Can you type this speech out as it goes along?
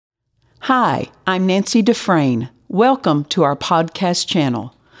Hi, I'm Nancy Dufresne. Welcome to our podcast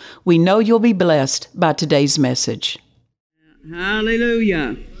channel. We know you'll be blessed by today's message.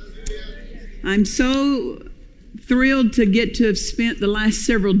 Hallelujah. I'm so thrilled to get to have spent the last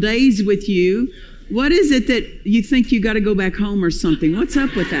several days with you. What is it that you think you got to go back home or something? What's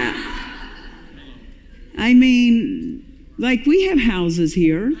up with that? I mean, like, we have houses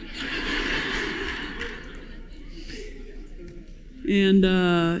here. And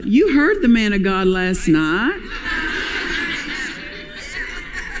you heard the man of God last night.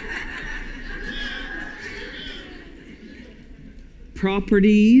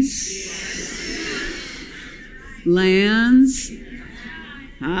 Properties, lands,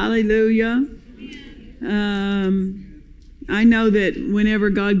 hallelujah. I know that whenever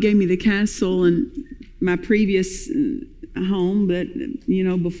God gave me the castle and my previous home, that, you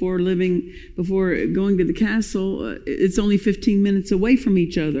know, before going to the castle, it's only 15 minutes away from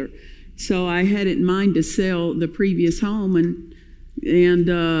each other. So I had it in mind to sell the previous home, and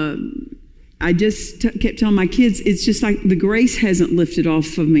I just kept telling my kids, it's just like the grace hasn't lifted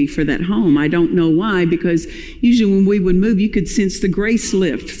off of me for that home. I don't know why, because usually when we would move, you could sense the grace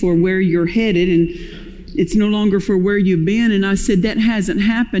lift for where you're headed, and it's no longer for where you've been. And I said, that hasn't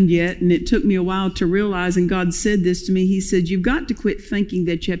happened yet. And it took me a while to realize, and God said this to me. He said, you've got to quit thinking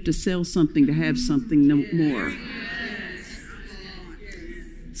that you have to sell something to have something more.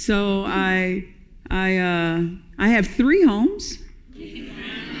 So I have 3 homes.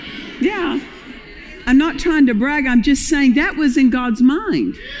 Yeah. I'm not trying to brag. I'm just saying that was in God's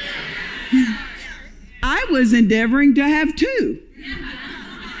mind. I was endeavoring to have 2.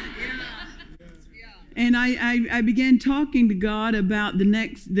 And I began talking to God about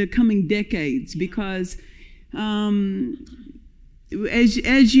the coming decades, because as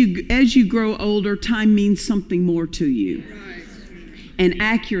you grow older, time means something more to you. And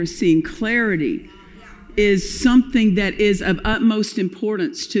accuracy and clarity is something that is of utmost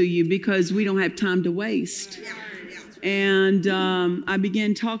importance to you, because we don't have time to waste. And I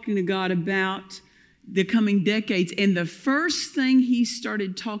began talking to God about the coming decades, and the first thing he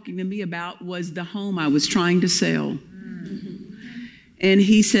started talking to me about was the home I was trying to sell. And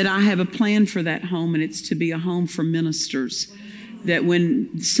he said, I have a plan for that home, and it's to be a home for ministers, that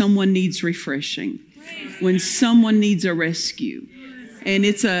when someone needs refreshing, when someone needs a rescue. And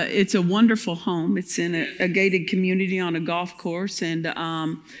it's a wonderful home. It's in a gated community on a golf course, and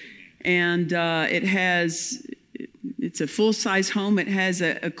it's a full-size home. It has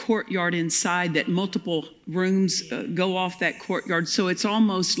a courtyard inside that multiple rooms go off that courtyard. So it's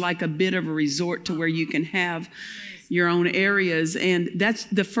almost like a bit of a resort to where you can have your own areas. And that's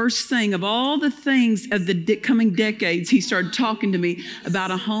the first thing of all the things of the coming decades. He started talking to me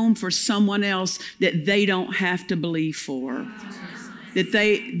about a home for someone else that they don't have to believe for.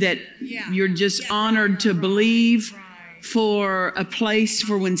 That you're just honored to believe for a place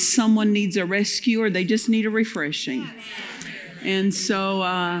for when someone needs a rescue or they just need a refreshing. And so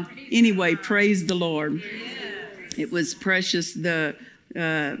anyway, praise the Lord. It was precious. The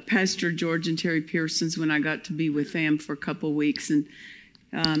Pastor George and Terry Pearsons, when I got to be with them for a couple of weeks, and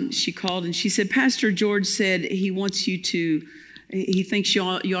she called and she said, Pastor George said he wants you to, he thinks you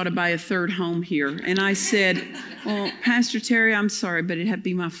ought to buy a 3rd home here. And I said, well, Pastor Terry, I'm sorry, but it'd have to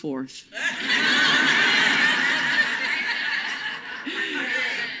be my 4th.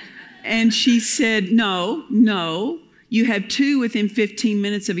 And she said, no, you have 2 within 15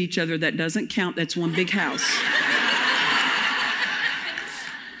 minutes of each other. That doesn't count. That's one big house.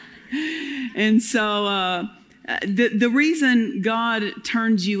 And so the reason God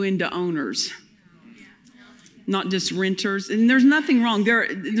turns you into owners, not just renters, and there's nothing wrong.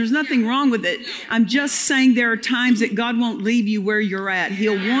 There's nothing wrong with it. I'm just saying there are times that God won't leave you where you're at.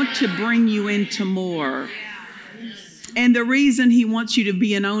 He'll want to bring you into more. And the reason he wants you to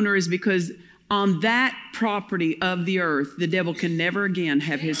be an owner is because on that property of the earth, the devil can never again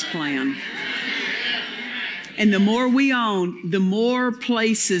have his plan. And the more we own, the more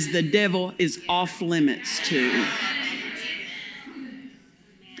places the devil is off limits to.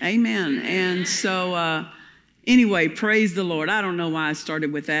 Amen. And so anyway, praise the Lord. I don't know why I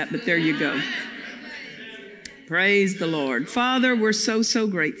started with that, but there you go. Praise the Lord. Father, we're so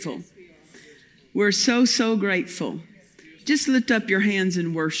grateful. We're so grateful. Just lift up your hands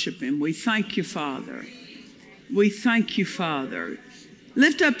and worship him. We thank you, Father. We thank you, Father.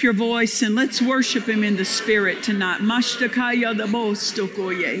 Lift up your voice and let's worship him in the spirit tonight. Mashtakaya da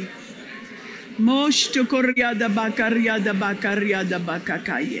bostokoye. Moshtokoria da bakaria da bakaria da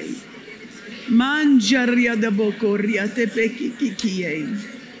bakakaye. Manjaria da bokoria tepekikiye.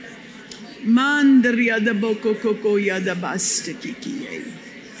 Mandria da bokokokoya da bastikiye.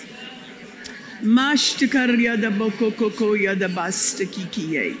 Mashtakaria da bokokoya da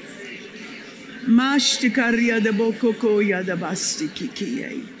bastikiye. Mashtakaria da bokokoya da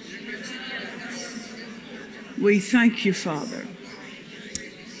bastikiye. We thank you, Father.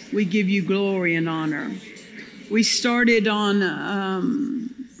 We give you glory and honor. We started on,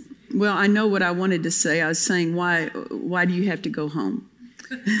 well, I know what I wanted to say. I was saying, why do you have to go home?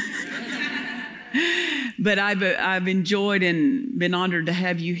 But I've enjoyed and been honored to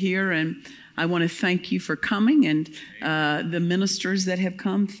have you here, and I want to thank you for coming, and the ministers that have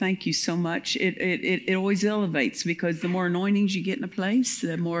come, thank you so much. It always elevates, because the more anointings you get in a place,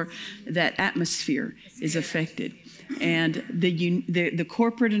 the more that atmosphere is affected. And the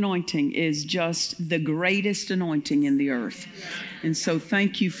corporate anointing is just the greatest anointing in the earth. And so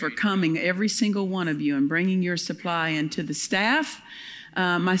thank you for coming, every single one of you, and bringing your supply. And to the staff,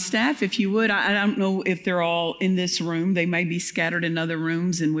 my staff, if you would, I don't know if they're all in this room. They may be scattered in other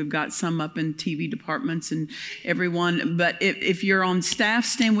rooms, and we've got some up in TV departments and everyone. But if you're on staff,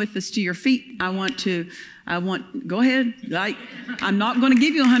 stand with us to your feet. Go ahead. I'm not going to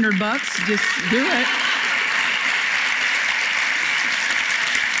give you $100. Just do it.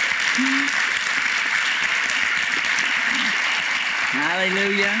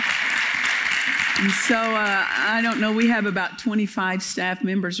 Hallelujah. And so I don't know, we have about 25 staff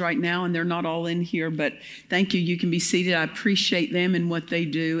members right now, and they're not all in here, but thank you. You can be seated. I appreciate them and what they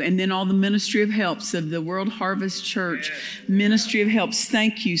do. And then all the Ministry of Helps of the World Harvest Church, Ministry of Helps,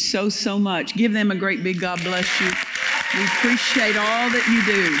 thank you so, so much. Give them a great big God bless you. We appreciate all that you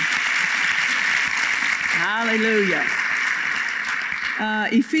do. Hallelujah.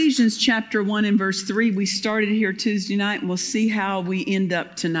 Ephesians chapter 1 and verse 3. We started here Tuesday night, and we'll see how we end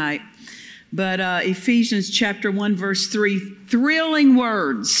up tonight. But Ephesians chapter 1 verse 3, thrilling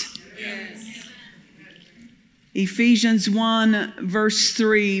words. Yes. Ephesians 1 verse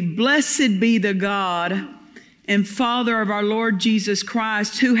 3, blessed be the God and Father of our Lord Jesus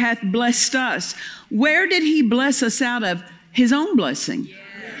Christ, who hath blessed us. Where did he bless us out of? His own blessing. Yes.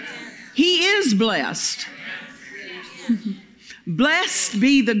 He is blessed. Yes. Blessed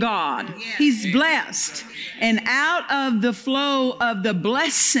be the God. He's blessed. And out of the flow of the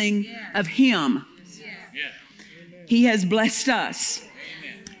blessing of him, he has blessed us.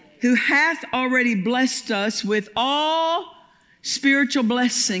 Who hath already blessed us with all spiritual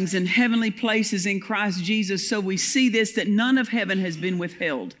blessings in heavenly places in Christ Jesus. So we see this, that none of heaven has been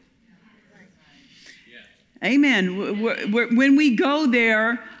withheld. Amen. When we go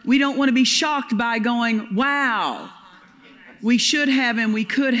there, we don't want to be shocked by going, wow, we should have and we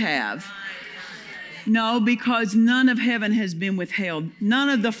could have. No, because none of heaven has been withheld. None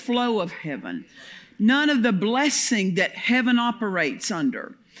of the flow of heaven, none of the blessing that heaven operates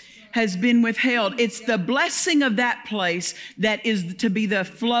under has been withheld. It's the blessing of that place that is to be the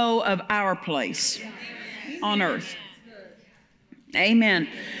flow of our place on earth. Amen.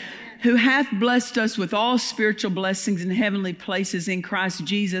 Who hath blessed us with all spiritual blessings in heavenly places in Christ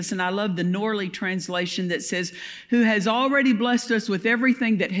Jesus. And I love the Norley translation that says, who has already blessed us with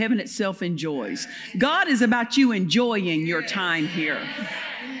everything that heaven itself enjoys. God is about you enjoying your time here.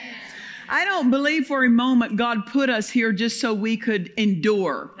 I don't believe for a moment God put us here just so we could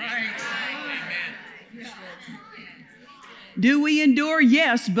endure. Do we endure?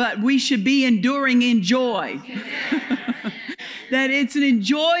 Yes, but we should be enduring in joy. That it's an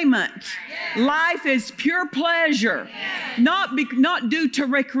enjoyment. Life is pure pleasure, not due to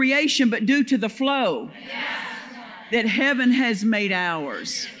recreation, but due to the flow that heaven has made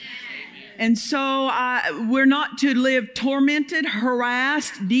ours. And so we're not to live tormented,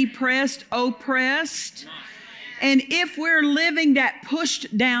 harassed, depressed, oppressed. And if we're living that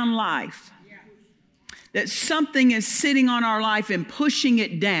pushed down life, that something is sitting on our life and pushing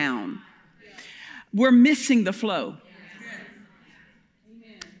it down, we're missing the flow.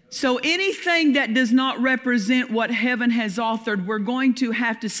 So anything that does not represent what heaven has authored, we're going to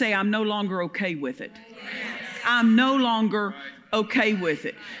have to say, I'm no longer okay with it. I'm no longer okay with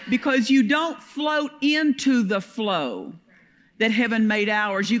it. Because you don't float into the flow that heaven made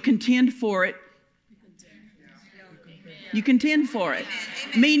ours. You contend for it. You contend for it.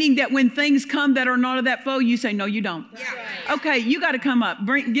 Meaning that when things come that are not of that flow, you say, no, you don't. Okay, you got to come up.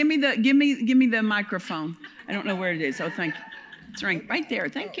 Give me the microphone. I don't know where it is. Oh, thank you. It's right there.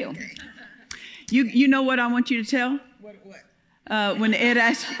 Thank you. You know what I want you to tell? What? When Ed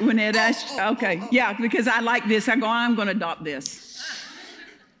asked, okay, yeah, because I like this. I'm going to adopt this.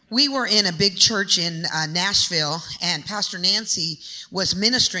 We were in a big church in Nashville, and Pastor Nancy was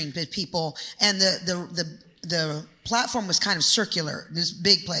ministering to people, and the the platform was kind of circular, this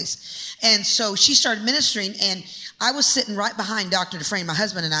big place. And so she started ministering, and I was sitting right behind Dr. Dufresne, my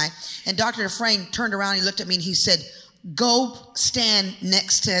husband and I, and Dr. Dufresne turned around, he looked at me, and he said, go stand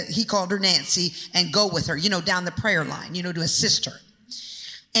next to, he called her Nancy, and go with her, down the prayer line, to assist her.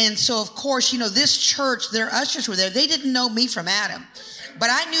 And so, of course, this church, their ushers were there. They didn't know me from Adam, but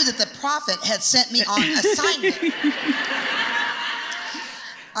I knew that the prophet had sent me on assignment.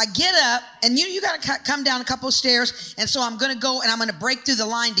 I get up, and you got to come down a couple of stairs, and so I'm going to go, and I'm going to break through the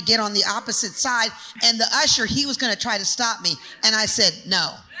line to get on the opposite side, and the usher, he was going to try to stop me, and I said,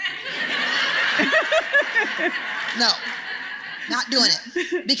 no. No, not doing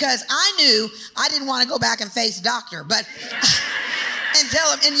it, because I knew I didn't want to go back and face doctor, but, and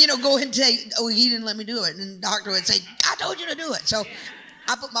tell him, and, go ahead and say, oh, he didn't let me do it, and doctor would say, I told you to do it, so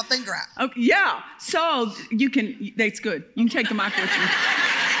I put my finger out. Okay, yeah, so that's good. You can take the mic with you.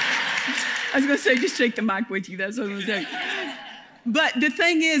 I was going to say, just take the mic with you. That's what I was going to say. But the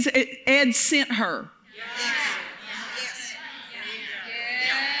thing is, Ed sent her.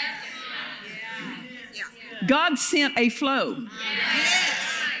 God sent a flow.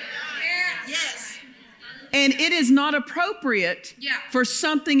 And it is not appropriate for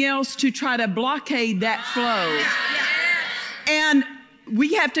something else to try to blockade that flow. And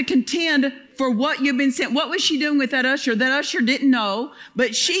we have to contend for what you've been sent. What was she doing with that usher? That usher didn't know,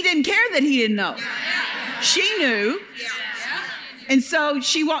 but she didn't care that he didn't know. She knew. And so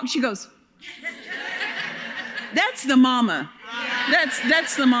she walked, she goes, that's the mama.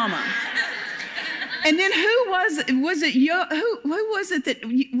 That's the mama. And then who was it you? Who was it that,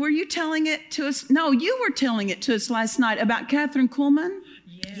 were you telling it to us? No, you were telling it to us last night about Catherine Kuhlman?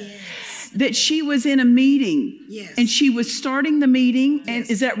 Yes. That she was in a meeting. Yes. And she was starting the meeting. Yes.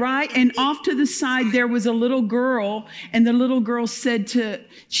 And is that right? And off to the side, there was a little girl. And the little girl she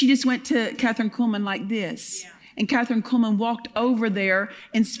just went to Catherine Kuhlman like this. Yeah. And Catherine Kuhlman walked over there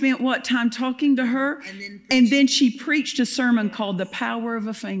and spent what time talking to her? And then she preached a sermon called The Power of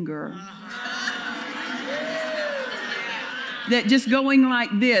a Finger. That just going like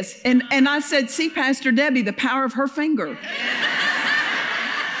this. And I said, see, Pastor Debbie, the power of her finger.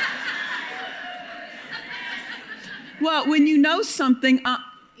 Well, when you know something,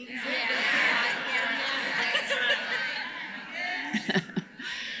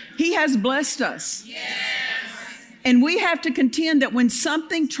 He has blessed us. And we have to contend that when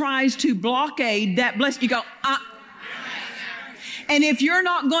something tries to blockade that blessing, you go, And if you're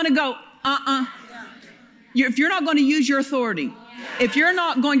not going to go, if you're not going to use your authority, if you're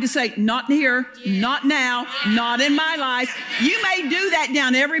not going to say, not here, not now, not in my life, you may do that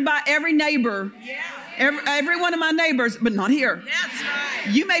down every neighbor, every one of my neighbors, but not here.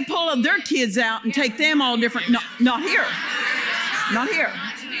 You may pull up their kids out and take them all different. No, not here. Not here.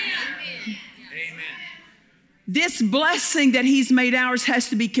 This blessing that He's made ours has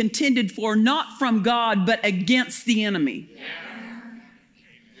to be contended for, not from God, but against the enemy.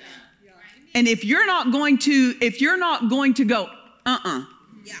 And if you're not going to go,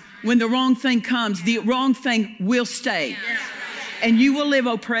 when the wrong thing comes, the wrong thing will stay. And you will live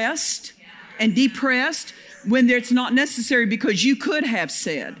oppressed and depressed when it's not necessary, because you could have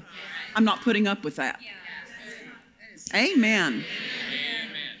said, I'm not putting up with that. Amen.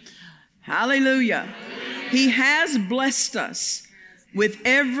 Hallelujah. He has blessed us with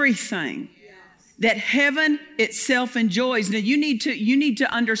everything that heaven itself enjoys. Now you need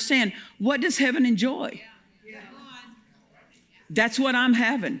to understand, what does heaven enjoy? That's what I'm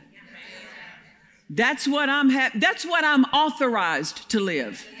having. That's what I'm authorized to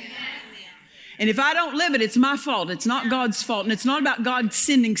live. And if I don't live it, it's my fault. It's not God's fault. And it's not about God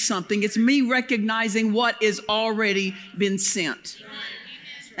sending something. It's me recognizing what is already been sent.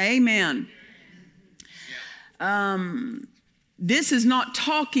 Amen. This is not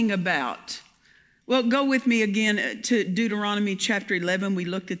talking about, well, go with me again to Deuteronomy chapter 11. We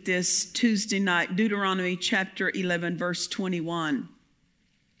looked at this Tuesday night. Deuteronomy chapter 11, verse 21.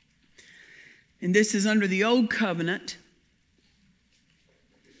 And this is under the old covenant.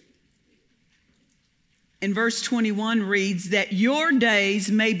 And verse 21 reads that your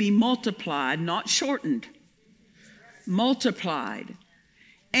days may be multiplied, not shortened, multiplied.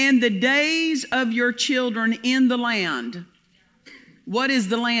 And the days of your children in the land. What is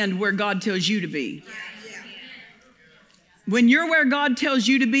the land where God tells you to be? When you're where God tells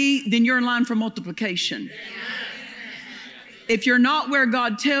you to be, then you're in line for multiplication. If you're not where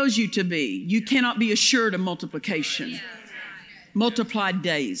God tells you to be, you cannot be assured of multiplication. Multiplied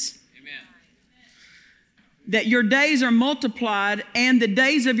days. That your days are multiplied and the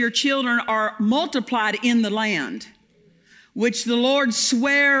days of your children are multiplied in the land. which the Lord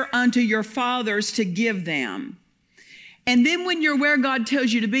sware unto your fathers to give them. And then when you're where God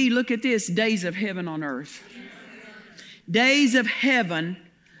tells you to be, look at this, days of heaven on earth. Days of heaven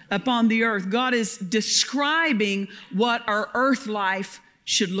upon the earth. God is describing what our earth life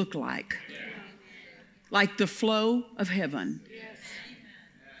should look like. Like the flow of heaven.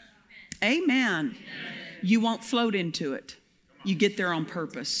 Amen. You won't float into it. You get there on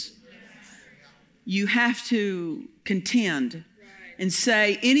purpose. You have to contend and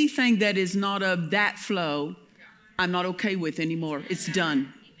say anything that is not of that flow, I'm not okay with anymore. It's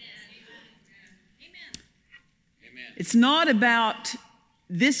done. It's not about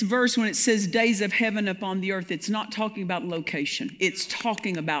this verse when it says days of heaven upon the earth. It's not talking about location. It's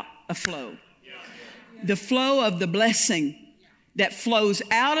talking about a flow. The flow of the blessing that flows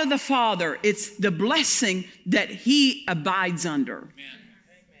out of the Father. It's the blessing that He abides under.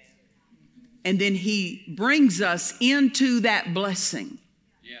 And then He brings us into that blessing.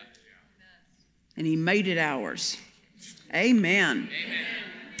 And He made it ours. Amen.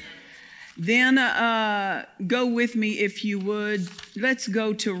 Then go with me, if you would. Let's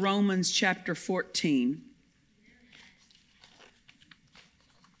go to Romans chapter 14.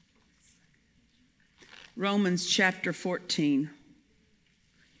 Romans chapter 14.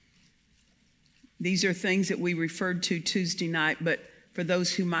 These are things that we referred to Tuesday night, but for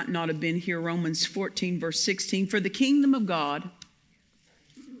those who might not have been here, Romans 14, verse 16. For the kingdom of God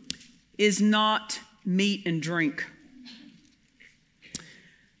is not meat and drink,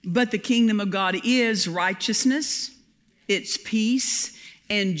 but the kingdom of God is righteousness, it's peace,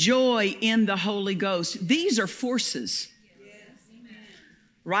 and joy in the Holy Ghost. These are forces.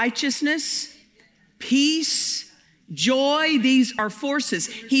 Righteousness, peace, joy, these are forces.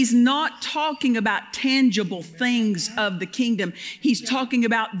 He's not talking about tangible things of the kingdom. He's talking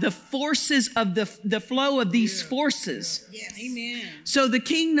about the forces of the flow of these forces. Yes. Amen. So the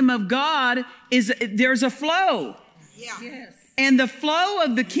kingdom of God is, there's a flow. Yeah. Yes. And the flow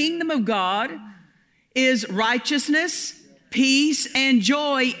of the kingdom of God is righteousness, peace, and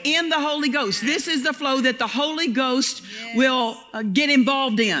joy in the Holy Ghost. This is the flow that the Holy Ghost will get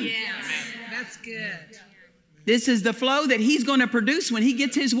involved in. Yes. That's good. This is the flow that He's going to produce when He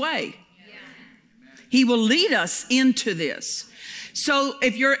gets His way. He will lead us into this. So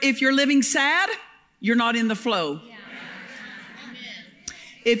if you're living sad, you're not in the flow.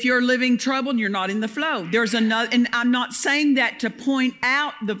 If you're living troubled, you're not in the flow. There's another, and I'm not saying that to point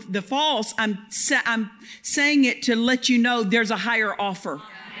out the false. I'm saying it to let you know there's a higher offer.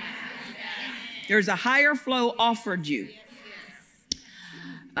 There's a higher flow offered you.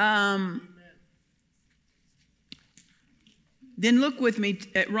 Then look with me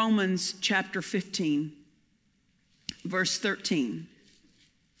at Romans chapter 15, verse 13.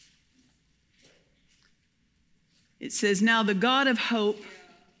 It says, now the God of hope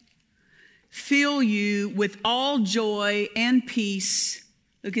fill you with all joy and peace.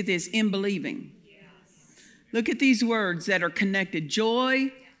 Look at this, in believing. Look at these words that are connected.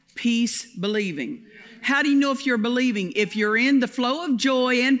 Joy, peace, believing. How do you know if you're believing? If you're in the flow of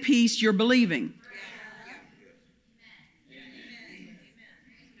joy and peace, you're believing.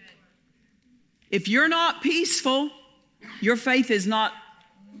 If you're not peaceful, your faith is not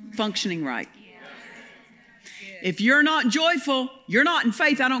functioning right. If you're not joyful, you're not in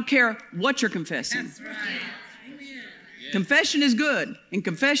faith. I don't care what you're confessing. That's right. Confession is good and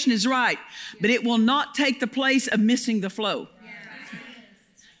confession is right, but it will not take the place of missing the flow.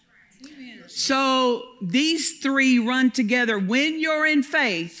 So these three run together. When you're in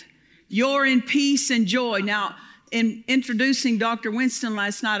faith, you're in peace and joy. Now, in introducing Dr. Winston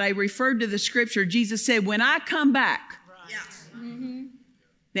last night, I referred to the scripture. Jesus said, when I come back,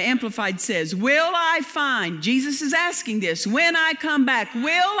 the Amplified says, will I find, Jesus is asking this, when I come back, will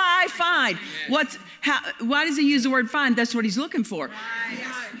I find? Why does he use the word find? That's what he's looking for.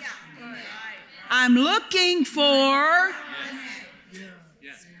 I'm looking for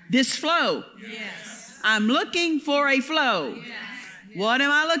this flow. I'm looking for a flow. What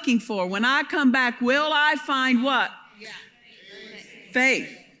am I looking for? When I come back, will I find what?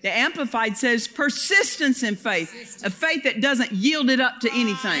 Faith. The Amplified says persistence in faith, a faith that doesn't yield it up to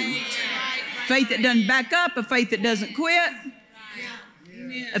anything, faith that doesn't back up, a faith that doesn't quit,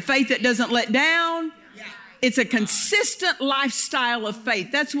 a faith that doesn't let down. It's a consistent lifestyle of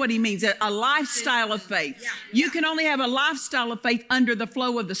faith. That's what he means, a lifestyle of faith. You can only have a lifestyle of faith under the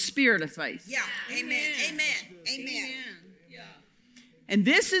flow of the Spirit of faith. Yeah. Amen. Amen. Amen. And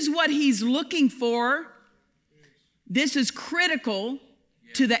this is what he's looking for. This is critical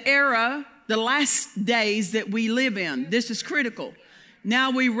to the era, the last days that we live in. This is critical.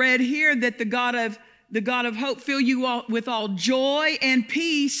 Now we read here that the God of the God of hope fill you all with all joy and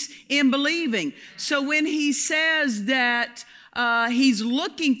peace in believing. So when he says that he's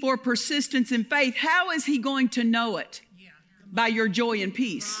looking for persistence in faith, how is he going to know it? By your joy and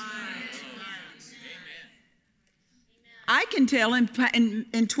peace. I can tell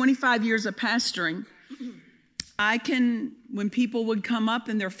in 25 years of pastoring, when people would come up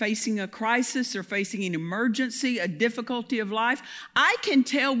and they're facing a crisis, they're facing an emergency, a difficulty of life, I can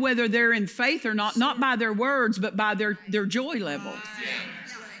tell whether they're in faith or not by their words, but by their joy level.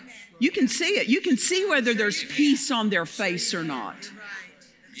 You can see it. You can see whether there's peace on their face or not.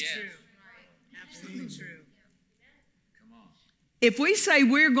 Absolutely true. If we say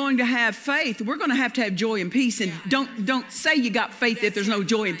we're going to have faith, we're going to have joy and peace. And don't say you got faith if there's no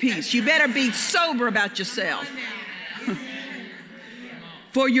joy and peace. You better be sober about yourself.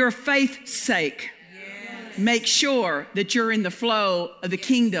 For your faith's sake, make sure that you're in the flow of the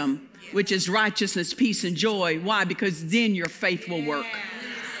kingdom, which is righteousness, peace, and joy. Why? Because then your faith will work.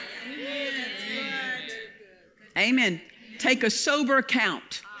 Amen. Take a sober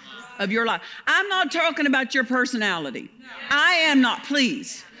account of your life. I'm not talking about your personality. I am not,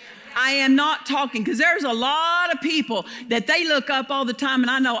 please. I am not talking, because there's a lot of people that they look up all the time and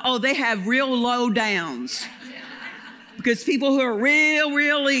I know, they have real low downs. Because people who are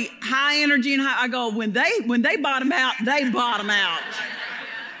really high energy and high, I go, when they bottom out, they bottom out.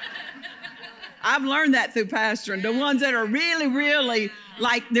 I've learned that through pastoring. The ones that are really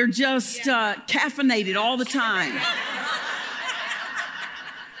like they're just caffeinated all the time.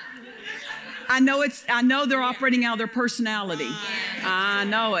 I know they're operating out of their personality. I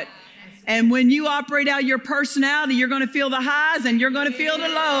know it. And when you operate out of your personality, you're going to feel the highs and you're going to feel the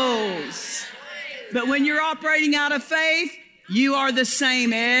lows. But when you're operating out of faith, you are the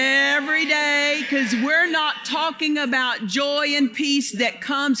same every day, because we're not talking about joy and peace that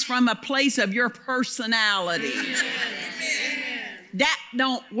comes from a place of your personality. That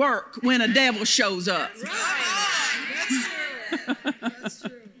don't work when a devil shows up. That's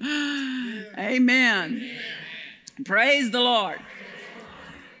true. Amen. Praise the Lord.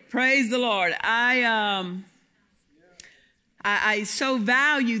 Praise the Lord. I so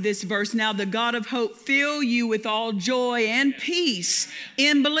value this verse. Now the God of hope fill you with all joy and peace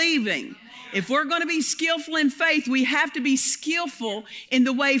in believing. If we're going to be skillful in faith, we have to be skillful in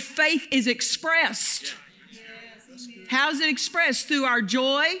the way faith is expressed. How's it expressed? Through our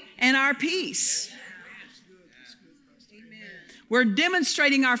joy and our peace. We're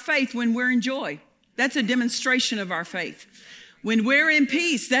demonstrating our faith when we're in joy. That's a demonstration of our faith. When we're in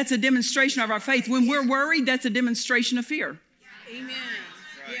peace, that's a demonstration of our faith. When we're worried, that's a demonstration of fear. Amen.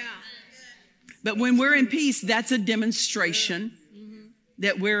 Yeah. But when we're in peace, that's a demonstration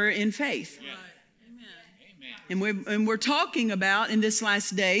that we're in faith. And we're talking about in this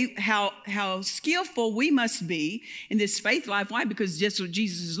last day how skillful we must be in this faith life. Why? Because that's what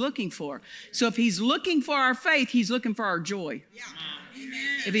Jesus is looking for. So if he's looking for our faith, he's looking for our joy. Yeah.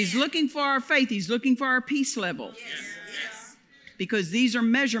 If he's looking for our faith, he's looking for our peace level. Yes. Because these are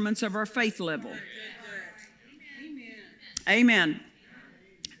measurements of our faith level. Amen.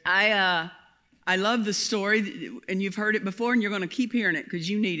 I love the story, and you've heard it before, and you're going to keep hearing it because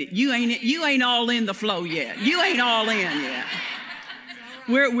you need it. You ain't all in the flow yet. You ain't all in yet.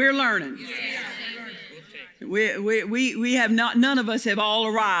 We're learning. We have not. None of us have all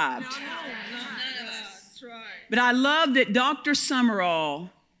arrived. That's right. But I love that Dr. Summerall,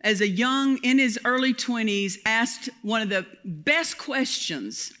 as in his early 20s, asked one of the best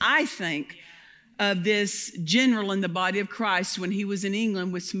questions, I think, of this general in the body of Christ when he was in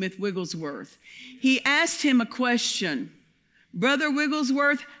England with Smith Wigglesworth. He asked him a question. Brother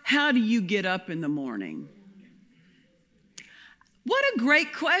Wigglesworth, how do you get up in the morning? What a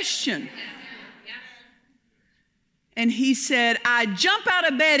great question. And he said, I jump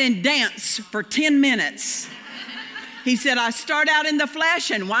out of bed and dance for 10 minutes. He said, I start out in the flesh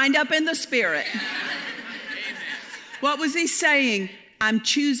and wind up in the spirit. What was he saying? I'm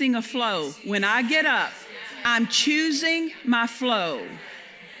choosing a flow. When I get up, I'm choosing my flow.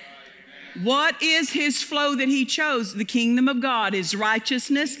 What is his flow that he chose? The kingdom of God is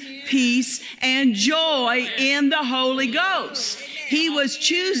righteousness, peace, and joy in the Holy Ghost. He was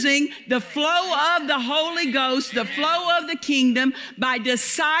choosing the flow of the Holy Ghost, the flow of the kingdom, by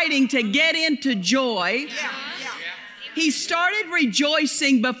deciding to get into joy. He started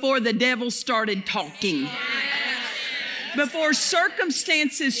rejoicing before the devil started talking. Before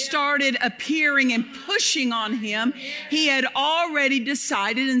circumstances started appearing and pushing on him, he had already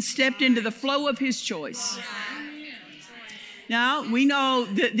decided and stepped into the flow of his choice. Now, we know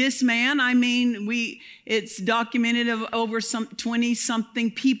that this man, it's documented of over some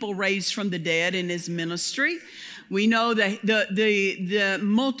 20-something people raised from the dead in his ministry. We know the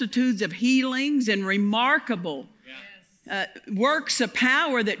multitudes of healings and remarkable works of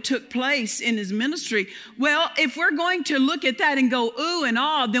power that took place in his ministry. Well, if we're going to look at that and go ooh and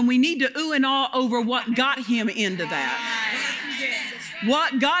ah, then we need to ooh and ah over what got him into that.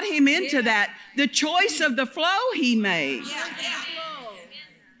 What got him into that? The choice of the flow he made.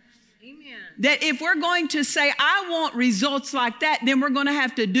 That if we're going to say, I want results like that, then we're going to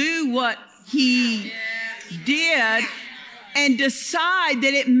have to do what he did and decide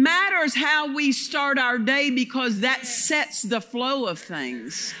that it matters how we start our day, because that sets the flow of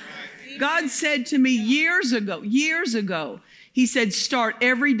things. God said to me years ago, he said, start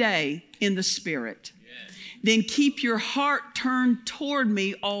every day in the Spirit. Then keep your heart turned toward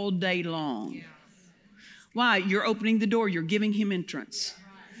me all day long. Why? You're opening the door. You're giving him entrance.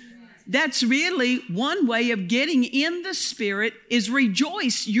 That's really one way of getting in the Spirit, is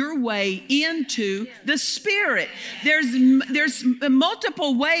rejoice your way into the Spirit. There's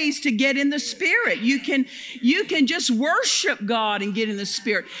multiple ways to get in the Spirit. You can just worship God and get in the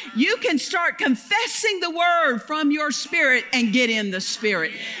Spirit. You can start confessing the word from your spirit and get in the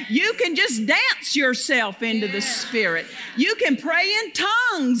Spirit. You can just dance yourself into the Spirit. You can pray in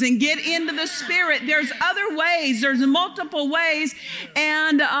tongues and get into the Spirit. There's other ways. There's multiple ways.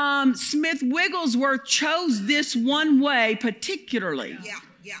 And Smith Wigglesworth chose this one way particularly.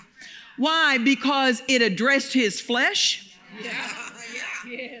 Yeah. Why? Because it addressed his flesh.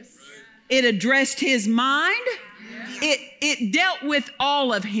 Yes. It addressed his mind. It dealt with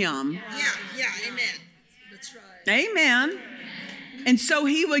all of him. Yeah. Amen. That's right. Amen. And so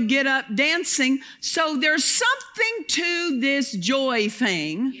he would get up dancing. So there's something to this joy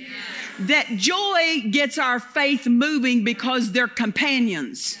thing. Yes. That joy gets our faith moving because they're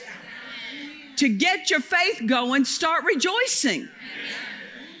companions. To get your faith going, start rejoicing.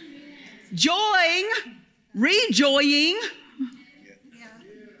 Rejoying.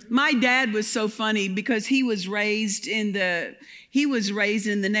 My dad was so funny because he was raised in the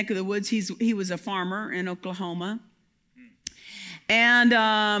neck of the woods. He was a farmer in Oklahoma. And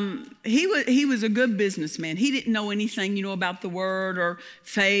he was a good businessman. He didn't know anything, about the word or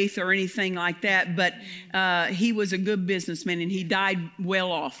faith or anything like that. But he was a good businessman, and he died well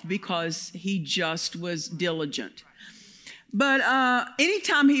off because he just was diligent. But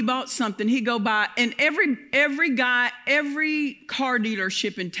anytime he bought something, he'd go by, and every car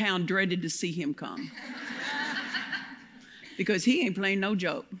dealership in town dreaded to see him come because he ain't playing no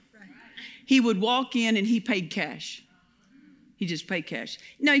joke. He would walk in and he paid cash. He just paid cash.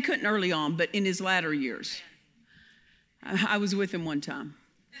 No, he couldn't early on, but in his latter years. I was with him one time.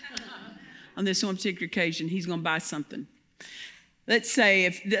 On this one particular occasion, he's going to buy something. Let's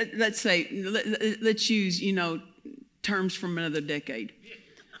use, terms from another decade.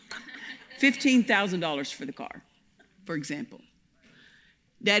 $15,000 for the car, for example.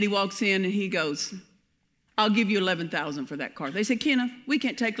 Daddy walks in and he goes, I'll give you $11,000 for that car. They said, Kenneth, we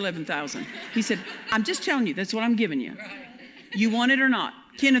can't take $11,000. He said, I'm just telling you, that's what I'm giving you. You want it or not?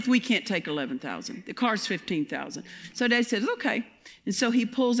 Kenneth, we can't take $11,000. The car's $15,000. So Dad says, okay. And so he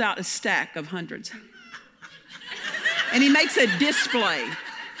pulls out a stack of hundreds. And he makes a display.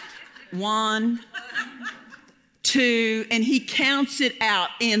 1, 2, and he counts it out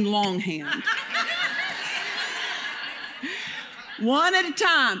in longhand. One at a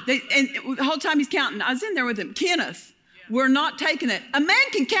time. And the whole time he's counting, I was in there with him. Kenneth, we're not taking it. A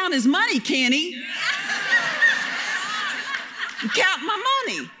man can count his money, can he? Count my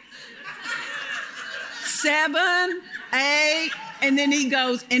money. 7, 8, and then he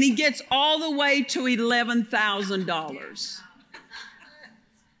goes, and he gets all the way to $11,000.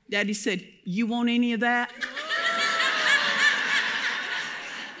 Daddy said, you want any of that?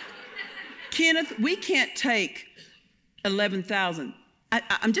 Kenneth, we can't take $11,000.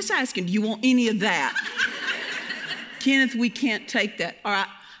 I'm just asking, do you want any of that? Kenneth, we can't take that. All right,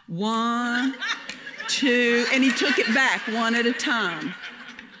 1, 2, and he took it back one at a time.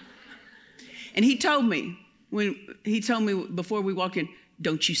 And he told me before we walked in,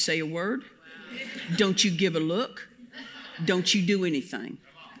 don't you say a word. Don't you give a look. Don't you do anything.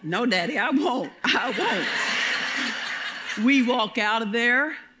 No, Daddy, I won't. We walk out of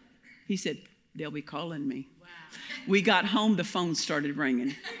there. He said, they'll be calling me. We got home, the phone started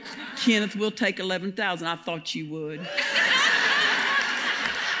ringing. Kenneth, we'll take $11,000. I thought you would.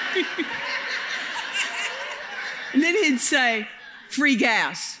 And then he'd say, free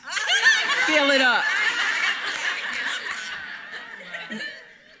gas. Fill it up.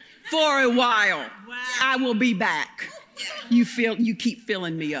 For a while. I will be back. You keep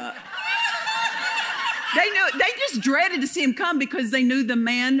filling me up. They just dreaded to see him come because they knew the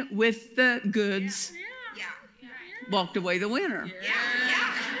man with the goods walked away the winner.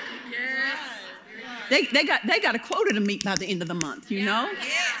 They got a quota to meet by the end of the month, you know?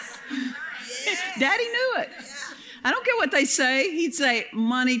 Daddy knew it. I don't care what they say. He'd say,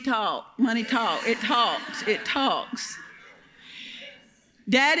 money talk. It talks.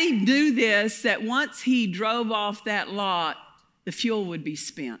 Daddy knew this, that once he drove off that lot, the fuel would be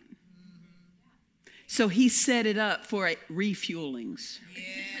spent. So he set it up for refuelings.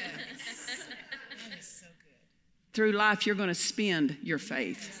 Through life, you're going to spend your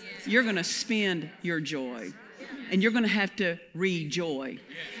faith. You're going to spend your joy. And you're going to have to rejoy.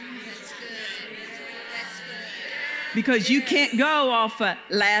 Because you can't go off of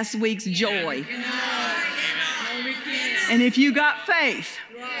last week's joy. And if you got faith,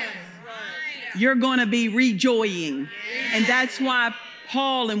 you're going to be rejoying. And that's why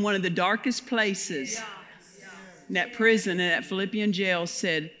Paul, in one of the darkest places, in that prison, in that Philippian jail,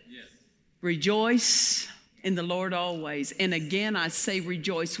 said, rejoice in the Lord always. And again, I say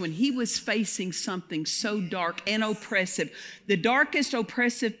rejoice. When he was facing something so dark and oppressive, the darkest,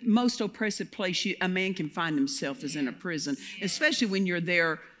 oppressive, most oppressive place a man can find himself is in a prison, especially when you're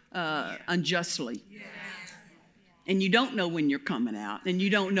there unjustly. And you don't know when you're coming out, and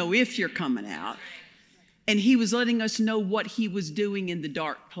you don't know if you're coming out. And he was letting us know what he was doing in the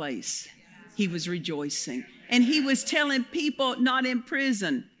dark place. He was rejoicing. And he was telling people not in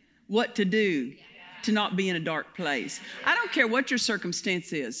prison what to do to not be in a dark place. I don't care what your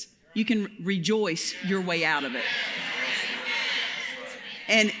circumstance is. You can rejoice your way out of it.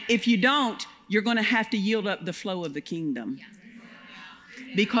 And if you don't, you're going to have to yield up the flow of the kingdom.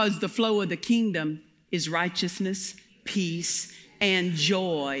 Because the flow of the kingdom is righteousness, peace, and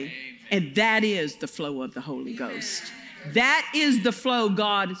joy. And that is the flow of the Holy Ghost. That is the flow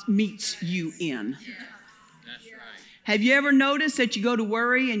God meets you in. Have you ever noticed that you go to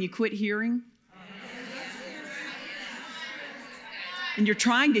worry and you quit hearing? And you're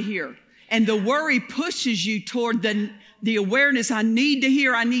trying to hear. And the worry pushes you toward the awareness, I need to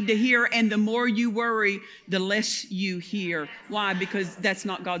hear. And the more you worry, the less you hear. Why? Because that's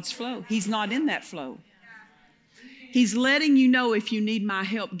not God's flow. He's not in that flow. He's letting you know, if you need my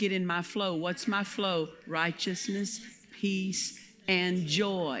help, get in my flow. What's my flow? Righteousness, peace, and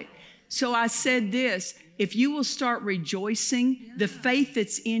joy. So I said this, if you will start rejoicing, the faith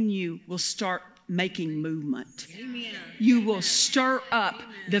that's in you will start making movement. Amen. You will stir up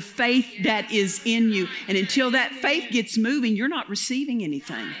the faith that is in you. And until that faith gets moving, you're not receiving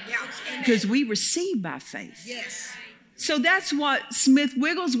anything. Because we receive by faith. Yes. So that's what Smith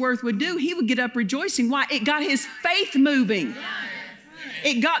Wigglesworth would do. He would get up rejoicing. Why? It got his faith moving.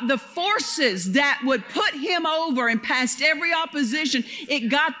 It got the forces that would put him over and past every opposition. It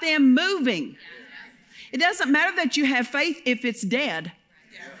got them moving. It doesn't matter that you have faith if it's dead.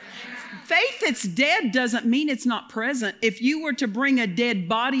 Faith that's dead doesn't mean it's not present. If you were to bring a dead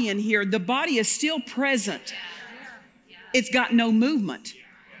body in here, the body is still present. It's got no movement.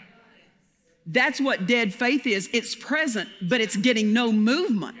 That's what dead faith is. It's present, but it's getting no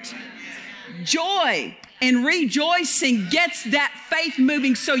movement. Joy and rejoicing gets that faith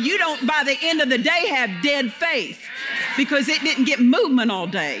moving so you don't, by the end of the day, have dead faith because it didn't get movement all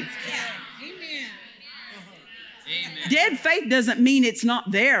day. Dead faith doesn't mean it's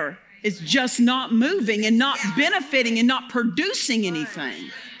not there. It's just not moving and not benefiting and not producing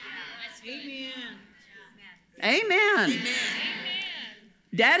anything. Amen.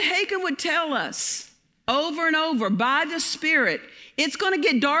 Dad Hagin would tell us over and over by the Spirit, it's going to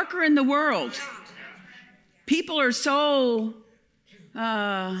get darker in the world. People are so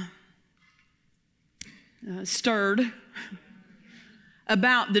stirred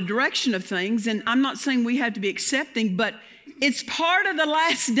about the direction of things. And I'm not saying we have to be accepting, but it's part of the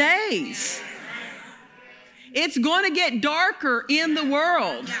last days. It's going to get darker in the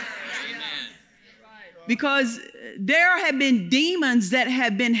world. Because there have been demons that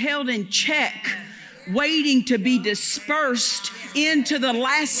have been held in check, waiting to be dispersed into the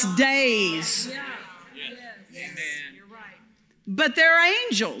last days. But there are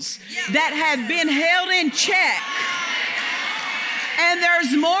angels that have been held in check. And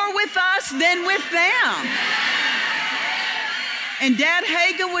there's more with us than with them. And Dad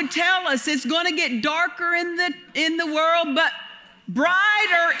Hagin would tell us it's going to get darker in the world, but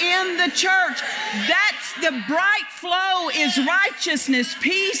brighter in the church. That's the bright flow is righteousness,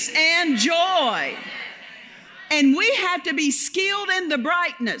 peace, and joy. And we have to be skilled in the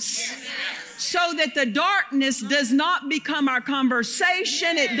brightness so that the darkness does not become our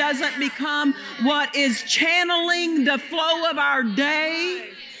conversation. It doesn't become what is channeling the flow of our day.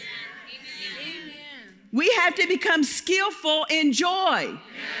 We have to become skillful in joy.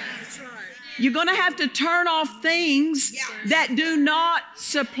 You're going to have to turn off things that do not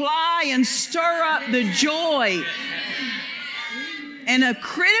supply and stir up the joy. And a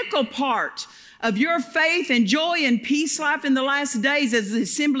critical part of your faith and joy and peace life in the last days is the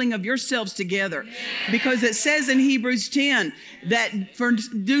assembling of yourselves together. Because it says in Hebrews 10 that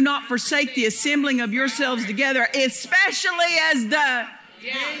do not forsake the assembling of yourselves together, especially as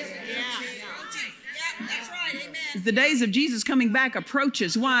the days of Jesus coming back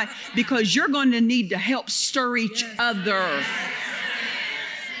approaches. Why? Because you're going to need to help stir each other.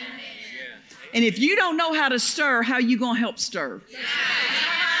 And if you don't know how to stir, how are you going to help stir?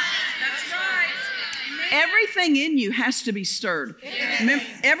 Everything in you has to be stirred.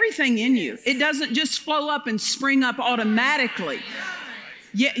 Everything in you. It doesn't just flow up and spring up automatically.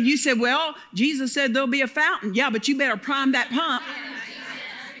 Yeah, you said, well, Jesus said there'll be a fountain. Yeah, but you better prime that pump.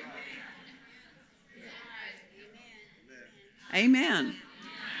 Amen.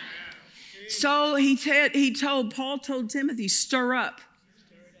 So Paul told Timothy, stir up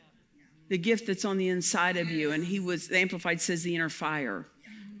the gift that's on the inside of you. And the Amplified says the inner fire.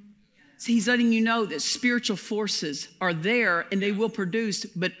 So he's letting you know that spiritual forces are there and they will produce,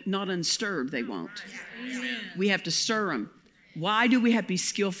 but not unstirred, they won't. We have to stir them. Why do we have to be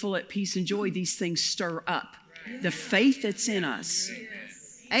skillful at peace and joy? These things stir up the faith that's in us.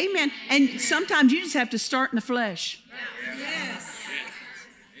 Amen. And sometimes you just have to start in the flesh.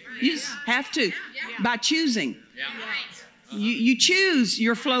 You just have to, by choosing. You choose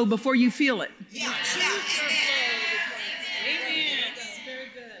your flow before you feel it.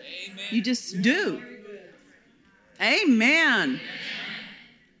 You just do. Amen.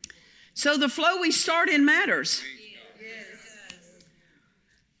 So the flow we start in matters.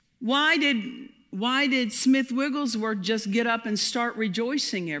 Why did Smith Wigglesworth just get up and start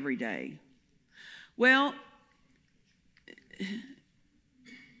rejoicing every day? Well,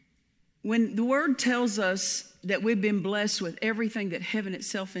 when the Word tells us that we've been blessed with everything that heaven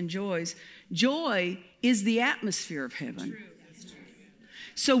itself enjoys, joy is the atmosphere of heaven.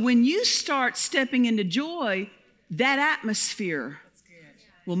 So when you start stepping into joy, that atmosphere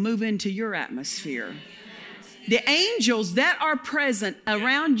will move into your atmosphere. The angels that are present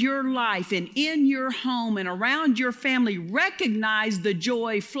around your life and in your home and around your family recognize the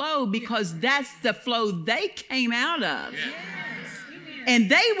joy flow because that's the flow they came out of.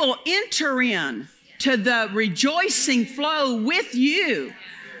 And they will enter in to the rejoicing flow with you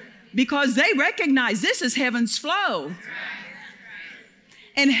because they recognize this is heaven's flow.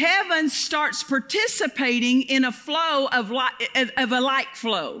 And heaven starts participating in a flow of a like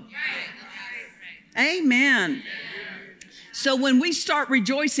flow. Amen. So when we start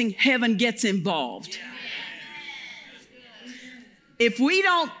rejoicing, heaven gets involved. If we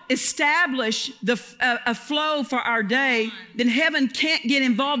don't establish a flow for our day, then heaven can't get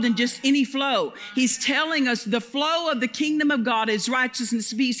involved in just any flow. He's telling us the flow of the kingdom of God is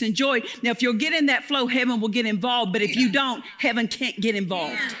righteousness, peace, and joy. Now, if you'll get in that flow, heaven will get involved. But if you don't, heaven can't get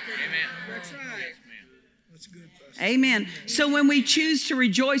involved. Amen. That's right. That's good. Amen. So when we choose to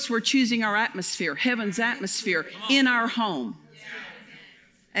rejoice, we're choosing our atmosphere, heaven's atmosphere in our home.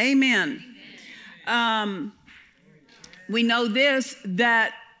 Amen. We know this,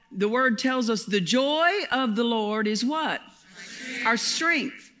 that the Word tells us the joy of the Lord is what? Our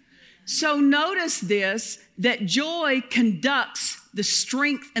strength. So notice this, that joy conducts the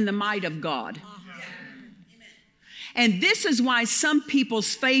strength and the might of God. And this is why some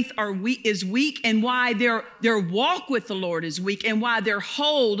people's faith is weak and why their walk with the Lord is weak and why their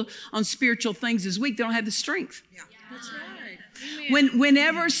hold on spiritual things is weak. They don't have the strength. Yeah. That's right.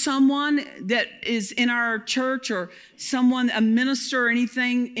 Whenever someone that is in our church or a minister or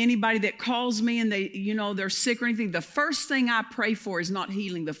anybody that calls me and they're sick or anything, the first thing I pray for is not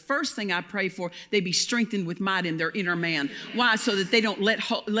healing. The first thing I pray for, they be strengthened with might in their inner man. Why? So that they don't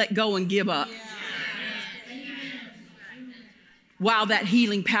let go and give up while that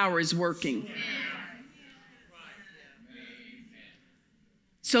healing power is working.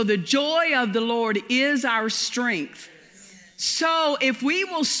 So the joy of the Lord is our strength. So if we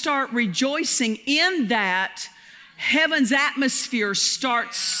will start rejoicing in that, heaven's atmosphere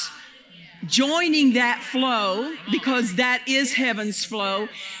starts joining that flow because that is heaven's flow.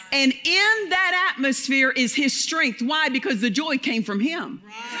 And in that atmosphere is his strength. Why? Because the joy came from him.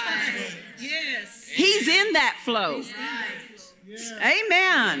 Right. Yes. He's in that flow.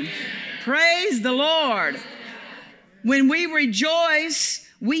 Amen. Praise the Lord. When we rejoice,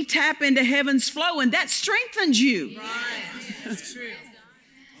 we tap into heaven's flow, and that strengthens you. Right. That's true.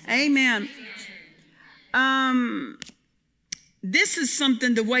 Amen. This is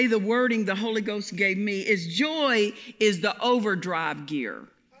something, the way the wording the Holy Ghost gave me is joy is the overdrive gear.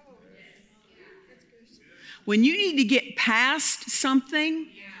 When you need to get past something,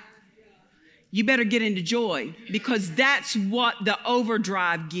 you better get into joy, because that's what the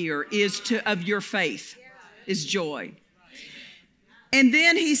overdrive gear is of your faith, is joy. And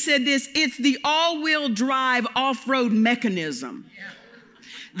then he said this, it's the all-wheel drive off-road mechanism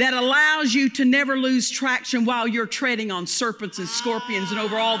that allows you to never lose traction while you're treading on serpents and scorpions and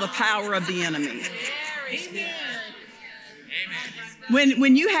over all the power of the enemy.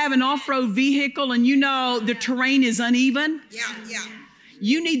 When you have an off-road vehicle and you know the terrain is uneven,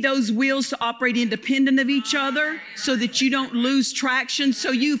 you need those wheels to operate independent of each other so that you don't lose traction.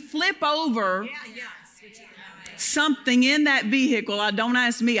 So you flip over something in that vehicle. Don't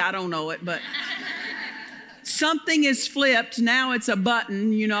ask me, I don't know it, but something is flipped. Now it's a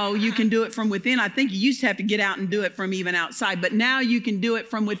button, you can do it from within. I think you used to have to get out and do it from even outside, but now you can do it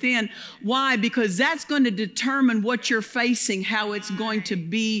from within. Why? Because that's going to determine what you're facing, how it's going to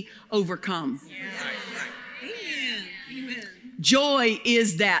be overcome. Amen. Joy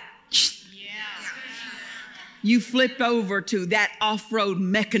is that. You flipped over to that off-road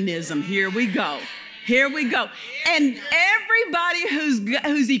mechanism. Here we go. And everybody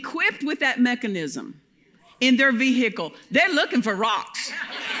who's equipped with that mechanism in their vehicle, they're looking for rocks.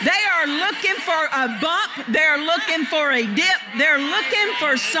 They are looking for a bump. They're looking for a dip. They're looking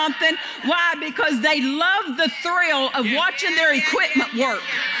for something. Why? Because they love the thrill of watching their equipment work.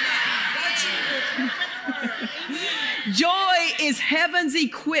 Joy is heaven's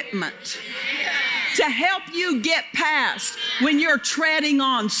equipment to help you get past when you're treading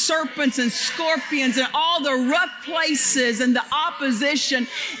on serpents and scorpions and all the rough places and the opposition,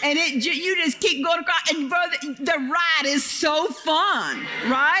 and you just keep going across. And brother, the ride is so fun,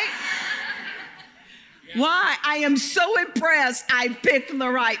 right? Why? I am so impressed I picked the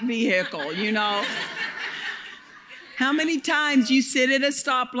right vehicle, How many times you sit at a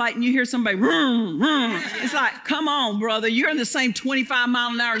stoplight and you hear somebody, vroom, vroom. It's like, come on, brother, you're in the same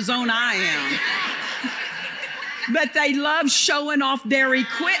 25-mile-an-hour zone I am. But they love showing off their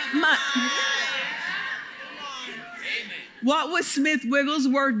equipment. What was Smith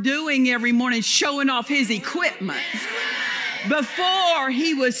Wigglesworth doing every morning? Showing off his equipment. Before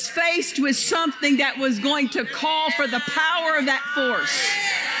he was faced with something that was going to call for the power of that force.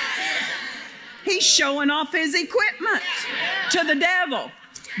 He's showing off his equipment to the devil.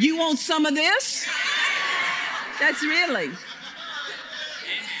 You want some of this? That's really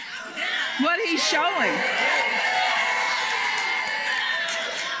what he's showing.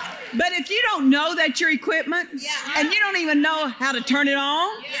 But if you don't know that your equipment, and you don't even know how to turn it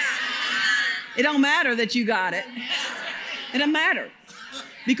on, it don't matter that you got it. It don't matter.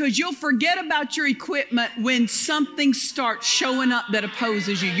 Because you'll forget about your equipment when something starts showing up that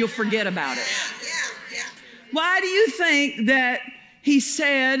opposes you. You'll forget about it. Why do you think that he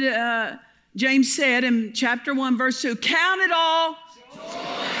said, James said in chapter 1, verse 2, count it all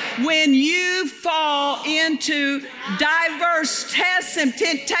when you fall into diverse tests and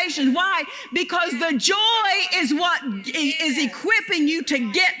temptations. Why? Because the joy is what is equipping you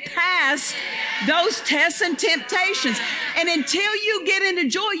to get past those tests and temptations. And until you get into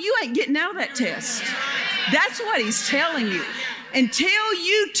joy, you ain't getting out of that test. That's what he's telling you. Until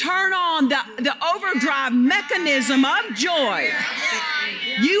you turn on the overdrive mechanism of joy,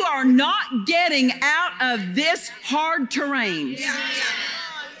 you are not getting out of this hard terrain.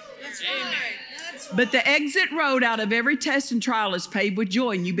 But the exit road out of every test and trial is paved with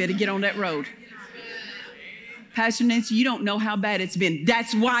joy, and you better get on that road. Pastor Nancy, you don't know how bad it's been.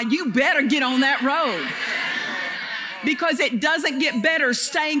 That's why you better get on that road. Because it doesn't get better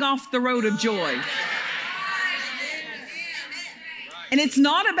staying off the road of joy. And it's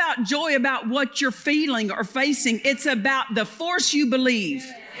not about joy about what you're feeling or facing. It's about the force you believe.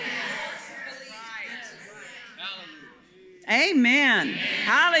 Amen.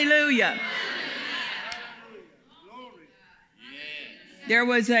 Hallelujah. There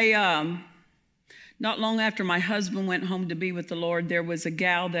was not long after my husband went home to be with the Lord, there was a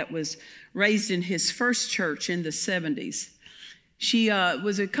gal that was raised in his first church in the 70s. She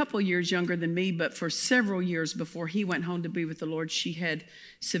was a couple years younger than me, but for several years before he went home to be with the Lord, she had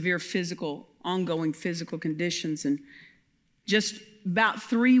severe ongoing physical conditions. And just about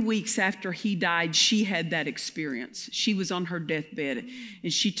 3 weeks after he died, she had that experience. She was on her deathbed.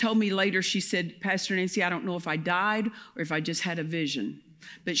 And she told me later, she said, Pastor Nancy, I don't know if I died or if I just had a vision.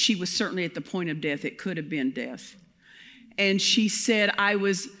 But she was certainly at the point of death. It could have been death. and she said, I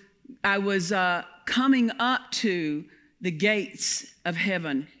was coming up to the gates of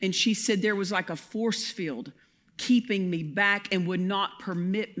heaven, and she said there was like a force field keeping me back and would not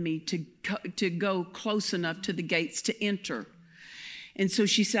permit me to go close enough to the gates to enter. And so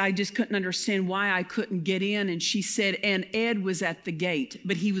she said, I just couldn't understand why I couldn't get in. And she said, and Ed was at the gate,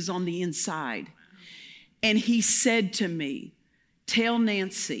 but he was on the inside. And he said to me, tell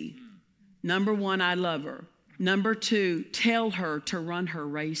Nancy, number one, I love her. Number two, tell her to run her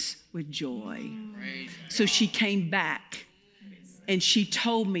race with joy. So she came back and she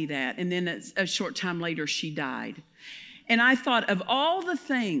told me that. And then a short time later, she died. And I thought of all the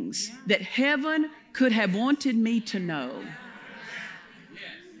things that heaven could have wanted me to know.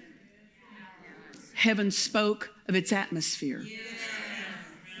 Heaven spoke of its atmosphere.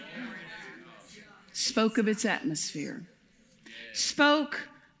 Spoke of its atmosphere. Spoke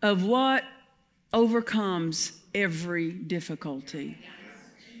of what overcomes every difficulty.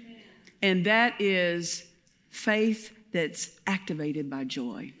 And that is faith that's activated by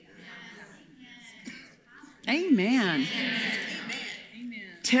joy. Amen.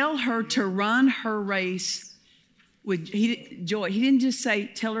 Tell her to run her race with joy. He didn't just say,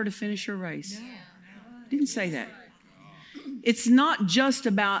 tell her to finish her race. Didn't say that. It's not just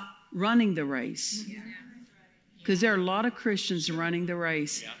about running the race, because there are a lot of Christians running the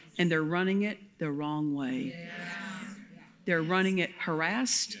race, and they're running it the wrong way. They're running it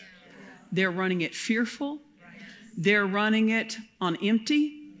harassed. They're running it fearful. They're running it on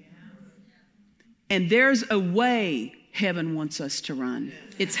empty. And there's a way heaven wants us to run.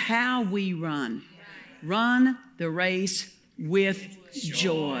 It's how we run. Run the race with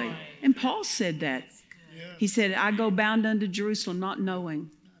joy. And Paul said that. He said, I go bound unto Jerusalem, not knowing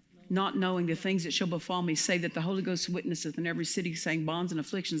the things that shall befall me, save that the Holy Ghost witnesseth in every city, saying, bonds and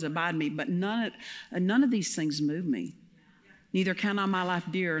afflictions abide me. But none of these things move me. Neither count I my life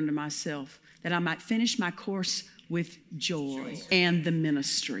dear unto myself, that I might finish my course with joy and the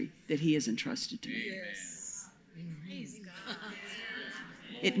ministry that he has entrusted to me.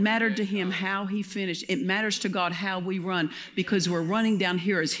 It mattered to him how he finished. It matters to God how we run, because we're running down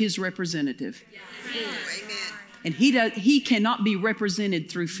here as his representative. And he cannot be represented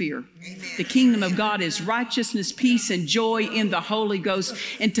through fear. The kingdom of God is righteousness, peace, and joy in the Holy Ghost.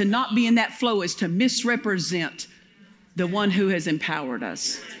 And to not be in that flow is to misrepresent the one who has empowered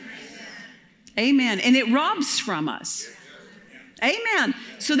us. Amen. And it robs from us. Amen.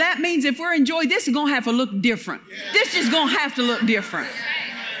 So that means if we're in joy, this is going to have to look different. This is going to have to look different.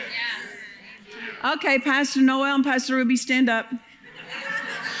 Okay, Pastor Noel and Pastor Ruby, stand up.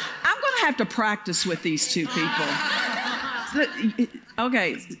 I'm going to have to practice with these two people.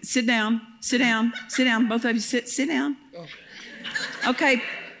 Okay, sit down. Sit down. Sit down. Both of you sit down. Okay,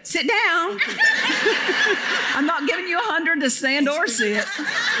 sit down. I'm not giving you 100 to stand or sit.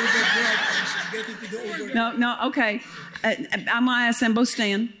 No, okay. I'm going to ask them both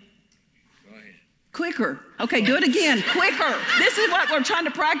stand. Quicker. Okay, do it again. Quicker. This is what we're trying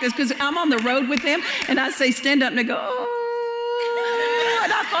to practice, because I'm on the road with them and I say stand up and they go, oh.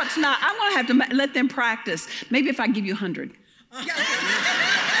 And I thought tonight, I'm going to have to let them practice. Maybe if I give you 100.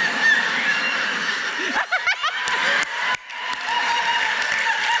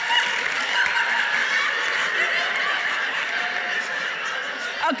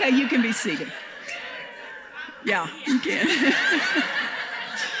 Okay, you can be seated. Yeah, you can.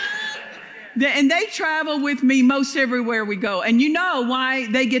 And they travel with me most everywhere we go. And you know why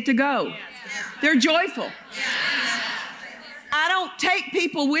they get to go. They're joyful. I don't take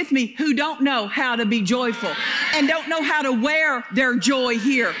people with me who don't know how to be joyful and don't know how to wear their joy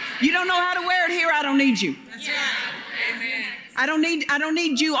here. You don't know how to wear it here, I don't need you. I don't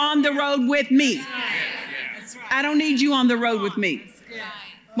need you on the road with me. I don't need you on the road with me.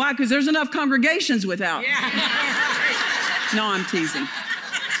 Why? Because there's enough congregations without. No, I'm teasing.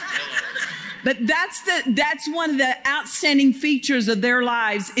 But that's one of the outstanding features of their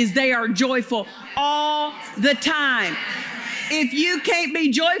lives, is they are joyful all the time. If you can't be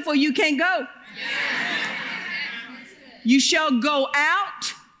joyful, you can't go. You shall go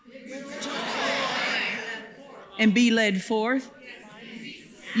out and be led forth.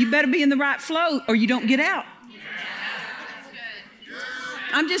 You better be in the right flow or you don't get out.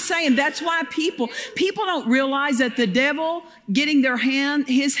 I'm just saying, that's why people don't realize that the devil getting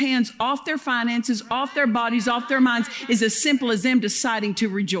his hands off their finances, off their bodies, off their minds is as simple as them deciding to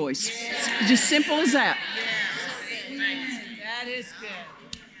rejoice. It's just simple as that. That is good.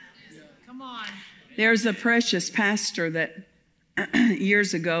 Come on. There's a precious pastor that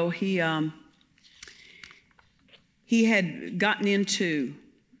years ago, he had gotten into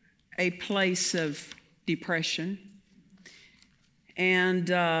a place of depression.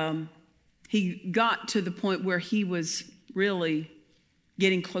 And he got to the point where he was really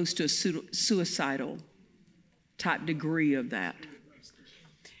getting close to a suicidal type degree of that.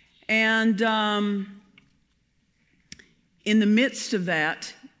 And in the midst of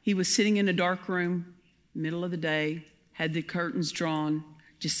that, he was sitting in a dark room, middle of the day, had the curtains drawn,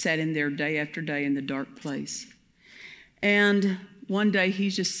 just sat in there day after day in the dark place. And one day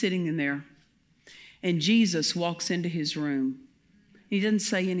he's just sitting in there, and Jesus walks into his room. He doesn't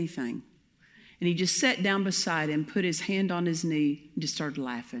say anything. And he just sat down beside him, put his hand on his knee, and just started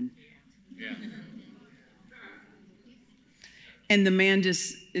laughing. Yeah. And the man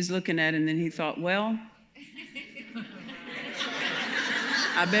just is looking at him, and he thought, well,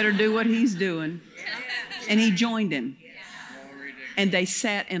 I better do what he's doing. And he joined him. And they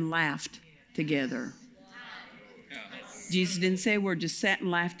sat and laughed together. Jesus didn't say a word, just sat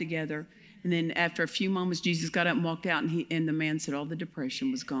and laughed together. And then after a few moments, Jesus got up and walked out, and the man said all the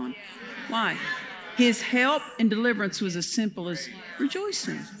depression was gone. Why? His help and deliverance was as simple as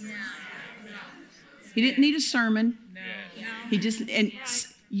rejoicing. He didn't need a sermon.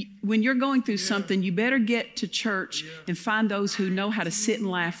 When you're going through something, you better get to church and find those who know how to sit and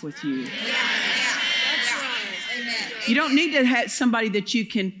laugh with you. You don't need to have somebody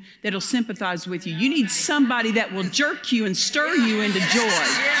that'll sympathize with you. You need somebody that will jerk you and stir you into joy.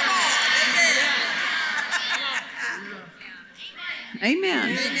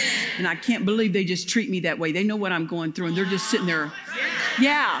 Amen. And I can't believe they just treat me that way. They know what I'm going through, and they're just sitting there.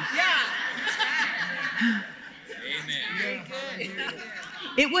 Yeah.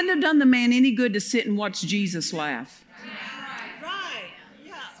 It wouldn't have done the man any good to sit and watch Jesus laugh.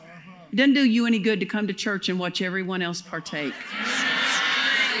 It doesn't do you any good to come to church and watch everyone else partake.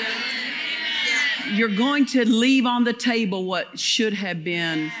 You're going to leave on the table what should have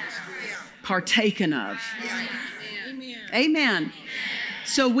been partaken of. Amen.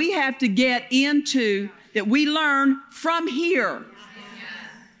 So we have to get into that we learn from here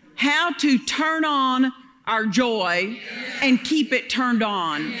how to turn on our joy and keep it turned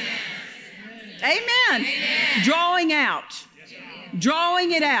on. Amen. Drawing it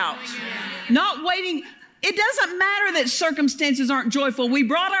out, not waiting. It doesn't matter that circumstances aren't joyful. We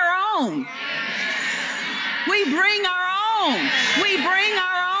brought our own. We bring our own.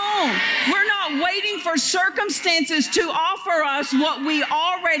 We're not waiting for circumstances to offer us what we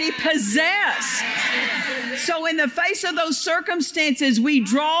already possess. So in the face of those circumstances, we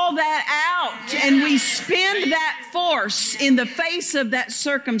draw that out and we spend that force in the face of that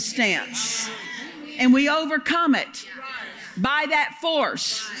circumstance. And we overcome it by that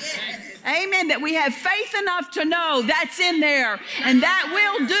force. Amen. That we have faith enough to know that's in there and that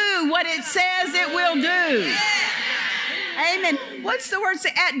will do what it says it will do. Amen. What's the word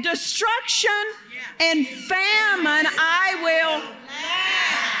say? At destruction and famine, I will.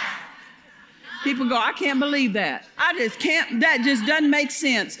 People go, I can't believe that. I just can't. That just doesn't make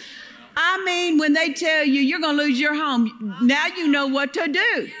sense. I mean, when they tell you you're going to lose your home, now you know what to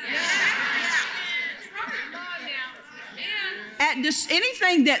do. At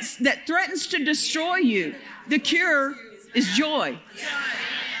anything that threatens to destroy you, the cure is joy.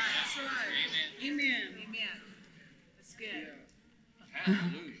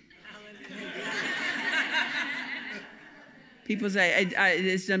 People say,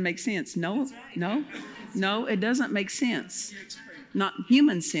 this doesn't make sense. No, it doesn't make sense. Not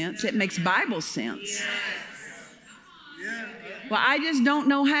human sense. It makes Bible sense. Well, I just don't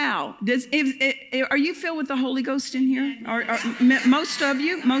know how. Are you filled with the Holy Ghost in here? Most of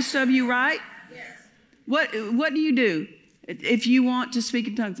you, right? What do you do? If you want to speak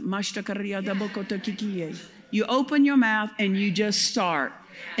in tongues, you open your mouth and you just start.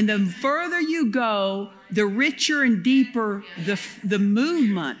 And the further you go, the richer and deeper the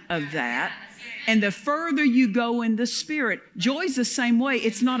movement of that. And the further you go in the Spirit. Joy's the same way.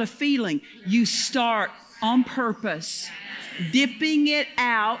 It's not a feeling. You start on purpose, dipping it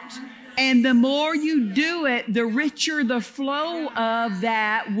out. And the more you do it, the richer the flow of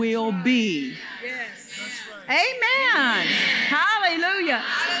that will be. Amen. Hallelujah.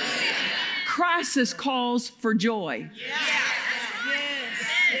 Crisis calls for joy.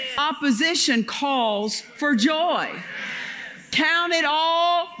 Opposition calls for joy. Count it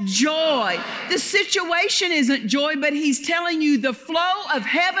all joy. The situation isn't joy, but he's telling you the flow of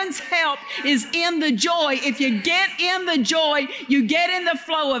heaven's help is in the joy. If you get in the joy, you get in the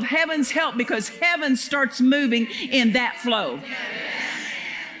flow of heaven's help because heaven starts moving in that flow.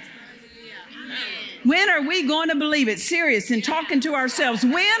 When are we going to believe it? Serious, and talking to ourselves.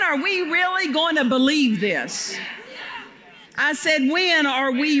 When are we really going to believe this? I said, when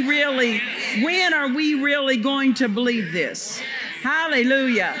are we really going to believe this?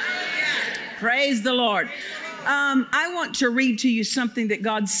 Hallelujah. Praise the Lord. I want to read to you something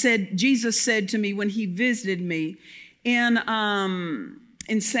that Jesus said to me when he visited me in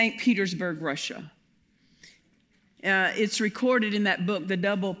St. Petersburg, Russia. It's recorded in that book, The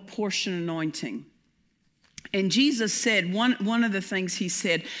Double Portion Anointing. And Jesus said, one of the things he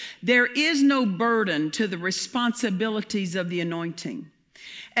said, there is no burden to the responsibilities of the anointing.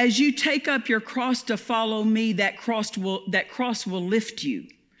 As you take up your cross to follow me, that cross will lift you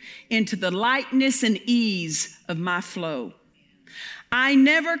into the lightness and ease of my flow. I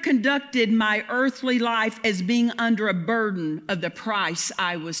never conducted my earthly life as being under a burden of the price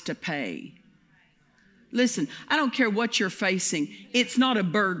I was to pay. Listen, I don't care what you're facing. It's not a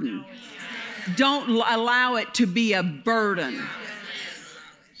burden. Don't allow it to be a burden.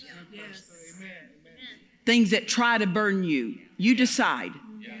 Things that try to burden you, you decide.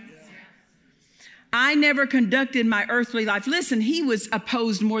 I never conducted my earthly life. Listen, he was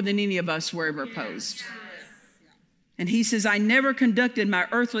opposed more than any of us were ever opposed. And he says, I never conducted my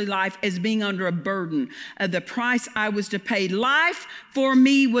earthly life as being under a burden of the price I was to pay. Life for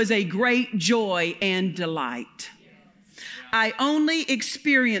me was a great joy and delight. I only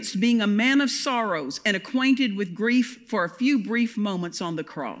experienced being a man of sorrows and acquainted with grief for a few brief moments on the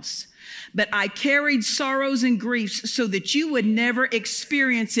cross. But I carried sorrows and griefs so that you would never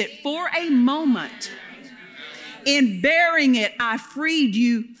experience it for a moment. In bearing it, I freed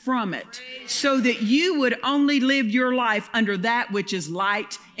you from it so that you would only live your life under that which is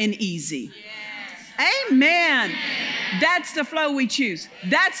light and easy. Amen. That's the flow we choose.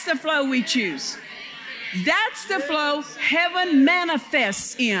 That's the flow we choose. That's the flow heaven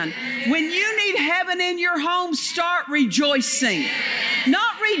manifests in. When you need heaven in your home, start rejoicing.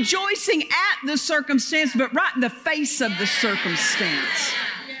 Not rejoicing at the circumstance, but right in the face of the circumstance.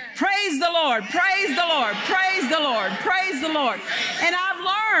 Praise the Lord, praise the Lord, praise the Lord, praise the Lord. And I've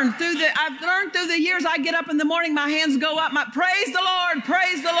learned through the years, I get up in the morning, my hands go up, praise the Lord,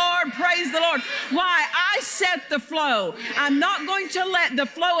 praise the Lord, praise the Lord. Why? I set the flow. I'm not going to let the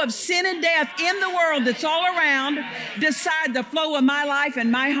flow of sin and death in the world that's all around decide the flow of my life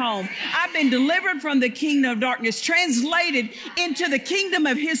and my home. I've been delivered from the kingdom of darkness, translated into the kingdom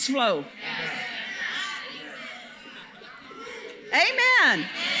of his flow. Amen.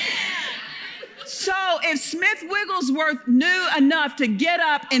 So if Smith Wigglesworth knew enough to get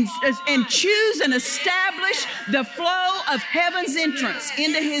up and choose and establish the flow of heaven's entrance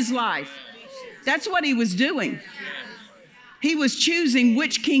into his life, that's what he was doing. He was choosing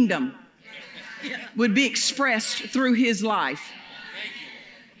which kingdom would be expressed through his life.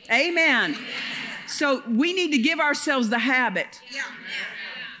 Amen. So we need to give ourselves the habit.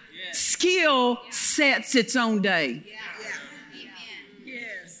 Skill sets its own day.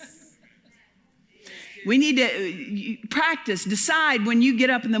 We need to practice, decide when you get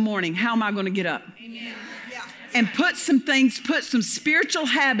up in the morning, how am I going to get up? Amen. And put some spiritual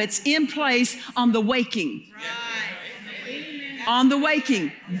habits in place on the waking. Right. On the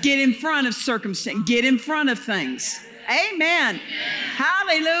waking. Get in front of circumstance. Get in front of things. Amen.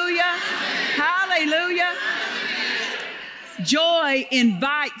 Hallelujah. Hallelujah. Joy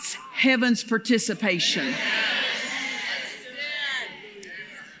invites heaven's participation.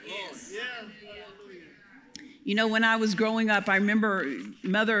 You know, when I was growing up, I remember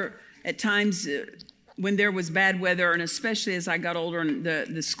Mother at times when there was bad weather, and especially as I got older and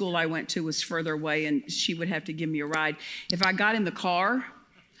the school I went to was further away and she would have to give me a ride. If I got in the car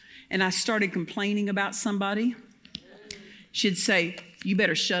and I started complaining about somebody, she'd say, you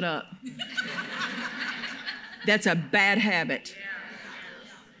better shut up. That's a bad habit.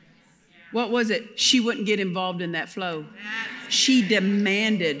 What was it? She wouldn't get involved in that flow. She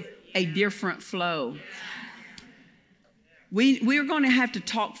demanded a different flow. We're going to have to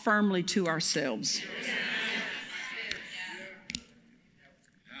talk firmly to ourselves.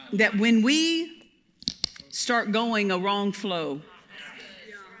 That when we start going a wrong flow,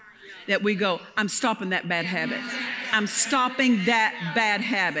 that we go, I'm stopping that bad habit. I'm stopping that bad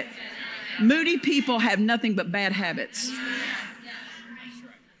habit. Moody people have nothing but bad habits.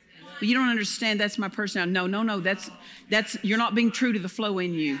 But you don't understand, that's my personality. No, that's you're not being true to the flow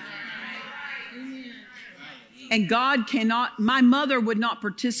in you. And God cannot, my mother would not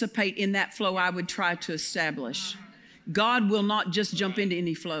participate in that flow I would try to establish. God will not just jump into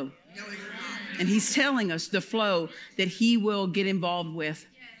any flow. And he's telling us the flow that he will get involved with.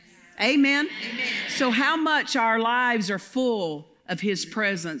 Amen? So how much our lives are full of his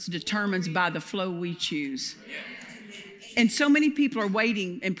presence determines by the flow we choose. And so many people are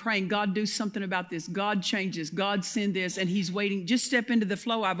waiting and praying, God, do something about this. God, change this. God, send this. And he's waiting. Just step into the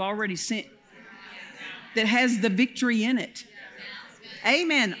flow I've already sent, that has the victory in it.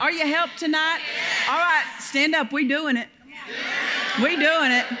 Amen. Are you helped tonight? All right, stand up. We doing it. We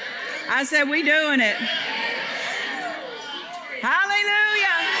doing it. I said we doing it.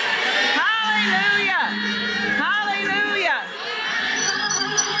 Hallelujah. Hallelujah. Hallelujah.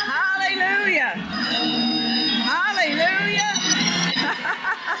 Hallelujah. Hallelujah.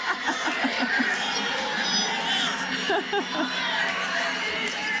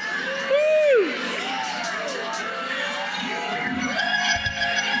 Woo.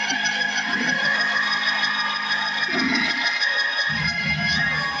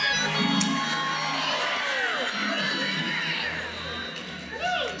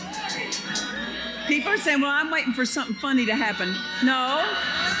 People are saying, well, I'm waiting for something funny to happen. No.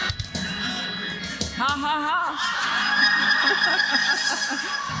 Ha, ha, ha.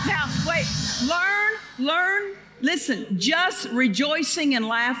 Now, wait. Learn. Listen, just rejoicing and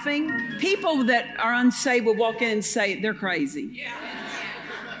laughing. People that are unsaved will walk in and say, they're crazy.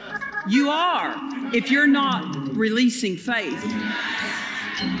 You are, if you're not releasing faith.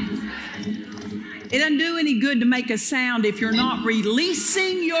 It doesn't do any good to make a sound if you're not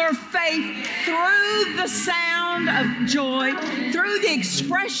releasing your faith through the sound of joy, through the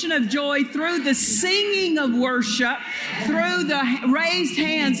expression of joy, through the singing of worship, through the raised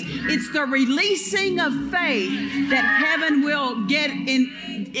hands. It's the releasing of faith that heaven will get in.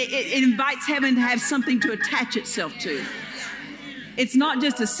 It invites heaven to have something to attach itself to. It's not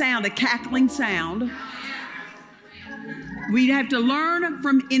just a sound, a cackling sound. We have to learn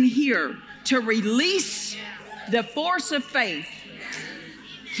from in here to release the force of faith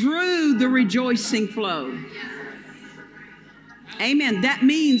through the rejoicing flow. Amen. That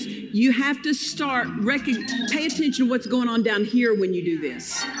means you have to start pay attention to what's going on down here when you do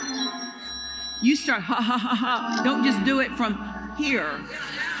this. You start ha ha ha ha. Don't just do it from here.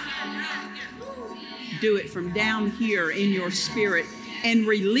 Do it from down here in your spirit and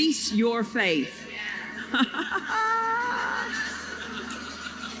release your faith.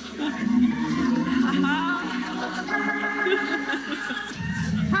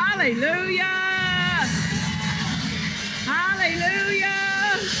 Hallelujah! Hallelujah!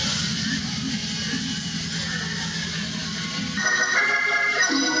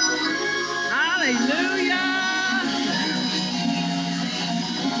 Hallelujah!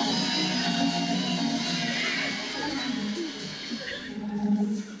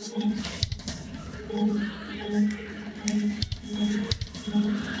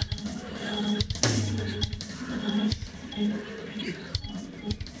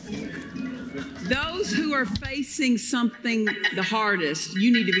 Those who are facing something the hardest,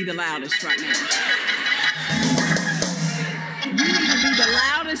 you need to be the loudest right now. You need to be the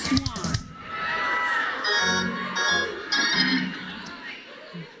loudest one.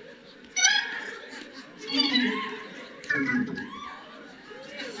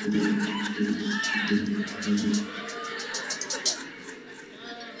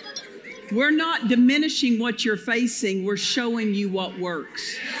 We're not diminishing what you're facing. We're showing you what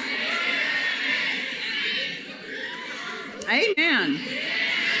works. Amen.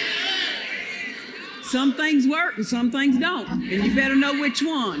 Some things work and some things don't. And you better know which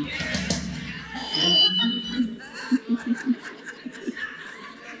one.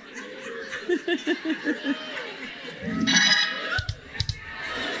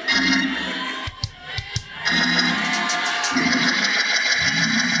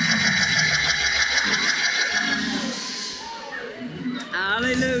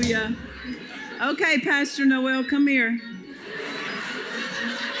 Hallelujah. Okay, Pastor Noel, come here.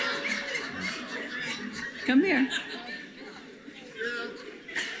 Come here.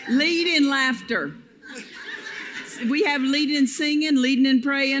 Lead in laughter. We have lead in singing, leading in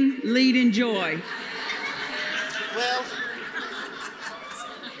praying, lead in joy. Well,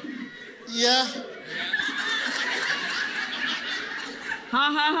 yeah.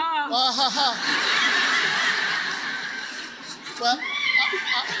 Ha ha ha. Ha ha. Well,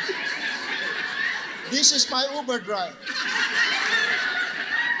 this is my Uber drive.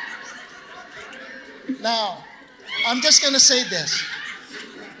 Now, I'm just going to say this.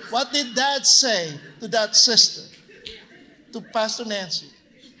 What did Dad say to that sister, to Pastor Nancy?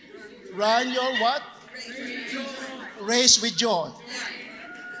 Run your what? Race with joy.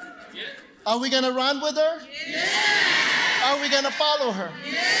 Are we going to run with her? Are we going to follow her?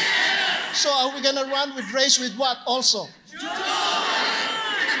 So are we going to run with race with what also?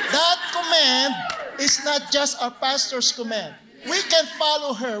 That command is not just our pastor's command. We can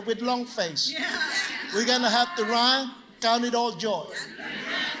follow her with long face. We're going to have to run, count it all joy.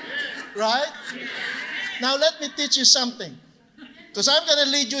 Right? Now let me teach you something. Because I'm going to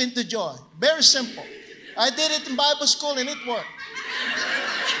lead you into joy. Very simple. I did it in Bible school and it worked.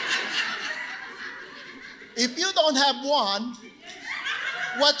 If you don't have one,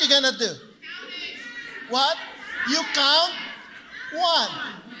 what you gonna do? What? You count one.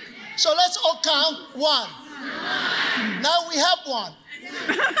 So let's all count one. Now we have one.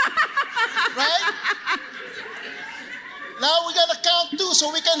 Right? Now we're gonna count two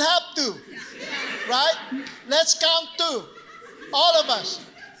so we can have two. Right? Let's count two. All of us.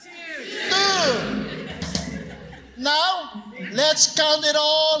 Two. Now, let's count it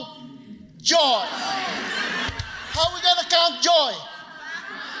all joy. How are we gonna count joy?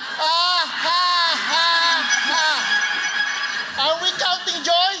 Ah, ha, ha, ha. Are we counting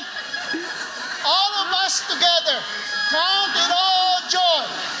joy? All of us together. Count it all joy.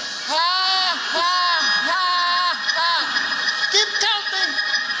 Ha, ha, ha, ha. Keep counting.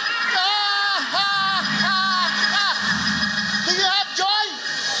 Ha, ha, ha, ha. Do you have joy?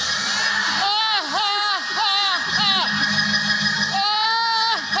 Ha, ha, ha, ha. Ha,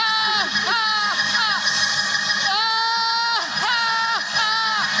 ha, ha, ha. Ha, ha, ha,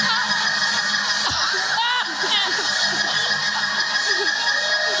 ha.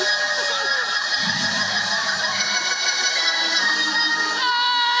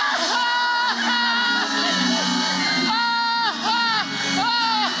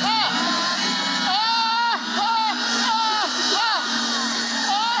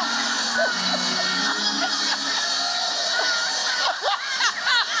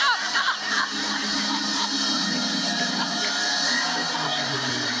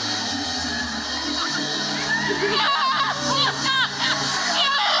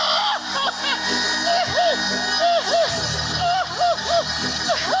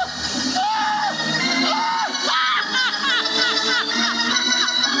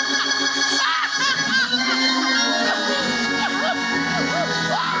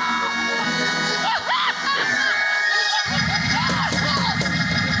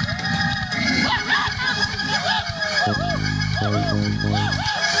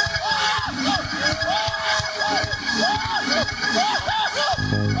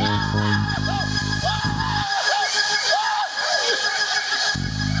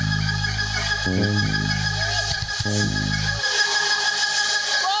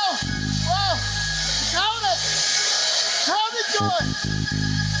 Whoa! Count it! Count it, joy!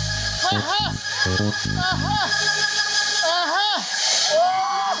 Aha! Aha!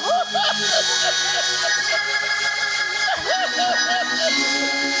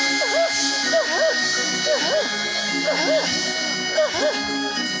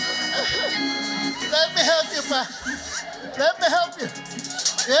 Let me help you, Pa. Let me help you.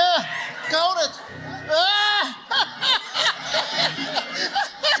 Yeah, count it. Ah!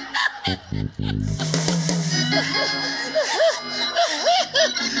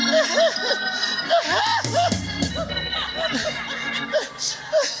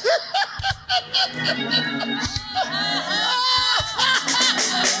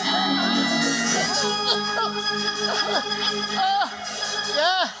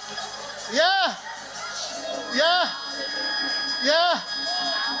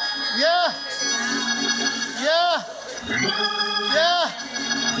 Yeah.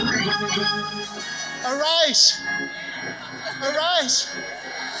 Arise. Arise.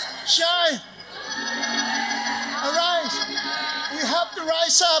 Shine. Arise. We have to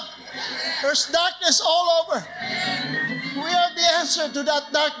rise up. There's darkness all over. We are the answer to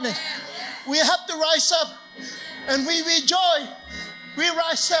that darkness. We have to rise up. And we with joy, we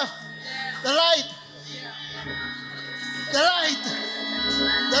rise up. The light. The light.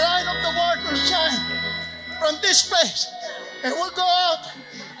 The light of the world will shine from this place. And we'll go out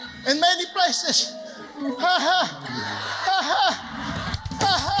in many places. Ha ha. Ha ha.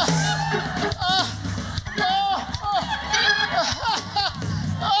 Ha ha.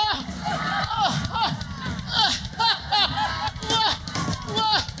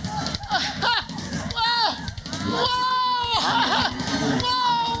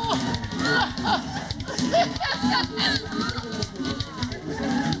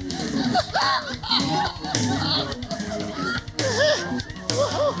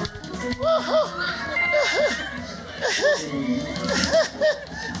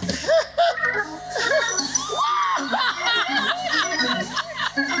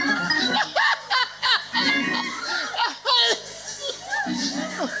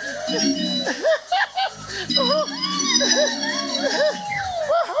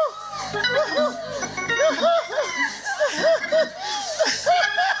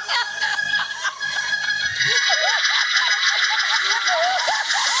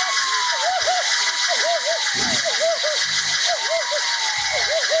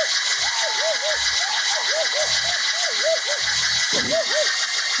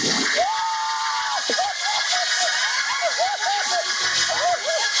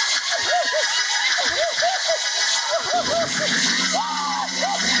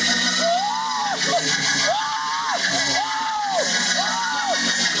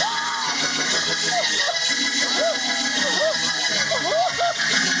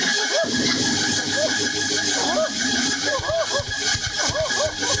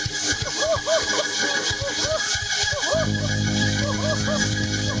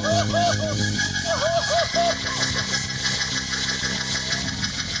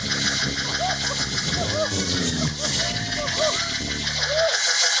 Yeah.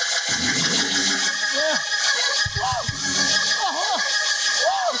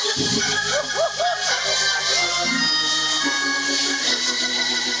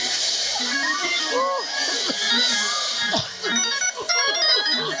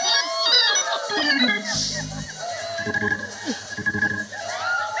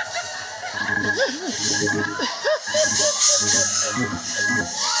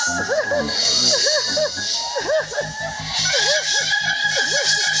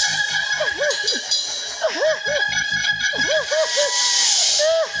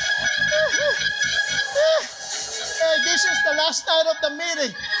 Hey, this is the last night of the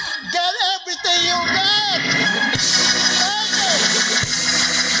meeting. Get everything you got.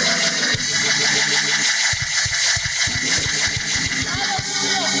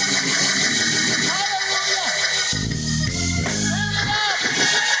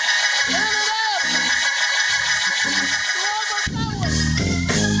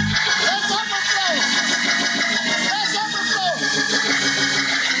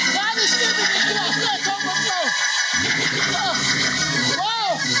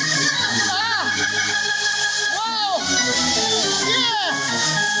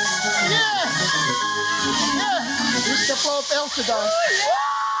 The flow of El Shaddai.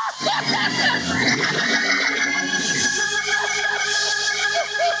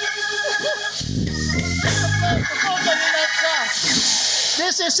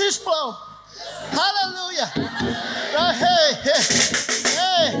 This is his flow. Hallelujah. Hey, hey,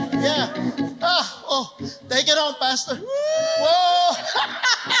 hey, yeah. Oh, take it on, Pastor. Whoa.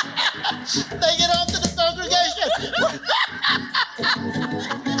 Take it on to the congregation.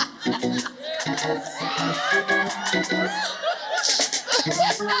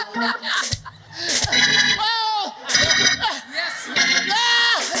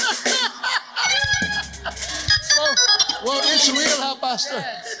 Well, it's real, huh, Pastor?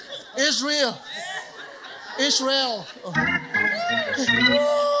 It's real. Israel.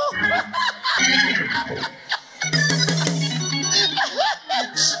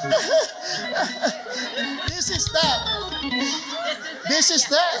 This is that. This is that. This is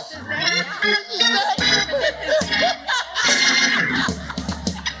that.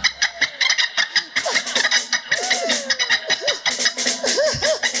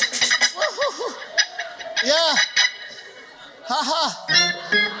 Yeah. Ha ha.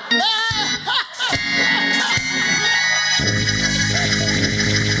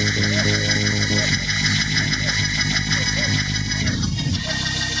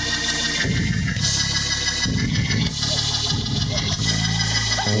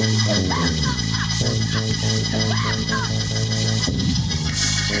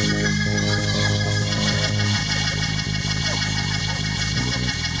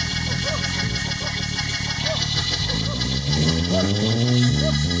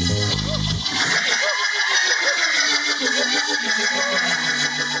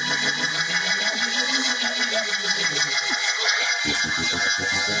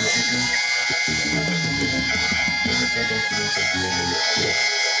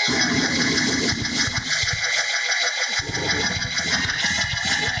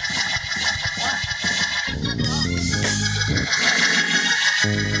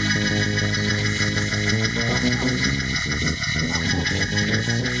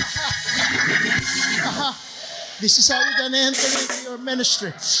 This is how you're going to enter into your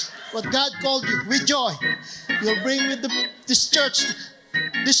ministry. What God called you with joy. You'll bring with this church.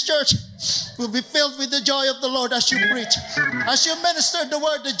 This church will be filled with the joy of the Lord as you preach. As you minister the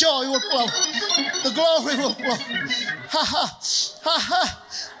word, the joy will flow. The glory will flow. Ha ha. Ha ha.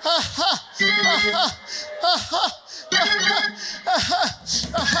 Ha ha. Ha ha.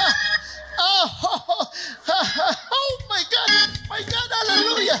 Ha ha. Oh my God. My God.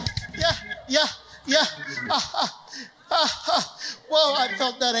 Hallelujah. Yeah. Yeah. Yeah. Whoa, I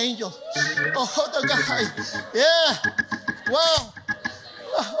felt that angel. Oh, the guy. Yeah. Wow.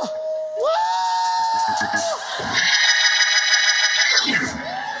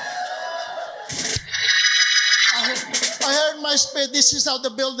 I heard my spirit. This is how the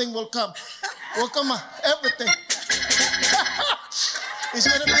building will come. Will come everything. It's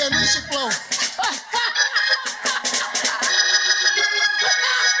going to be an easy flow.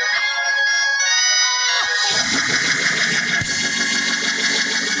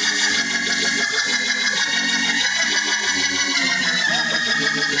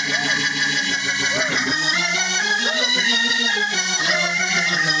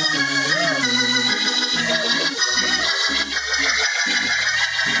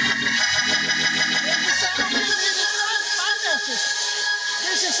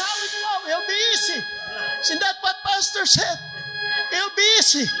 This is how it will be. Isn't that what Pastor said? It'll be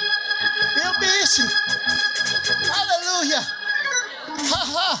easy. It'll be easy. Hallelujah. Ha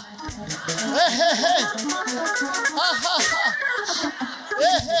ha. Hey, hey, hey. Ha ha ha.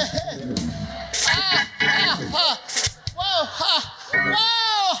 Hey, hey, hey. Ah, ah, ha. Whoa, ha.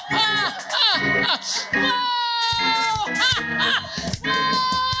 Whoa, ha, ha, ha. Whoa, ha, ha.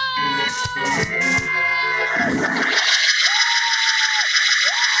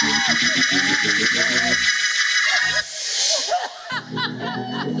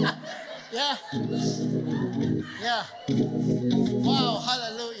 Yeah. Yeah. Wow,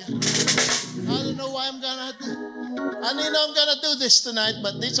 hallelujah. I don't know why I'm gonna do. I mean, I'm gonna do this tonight,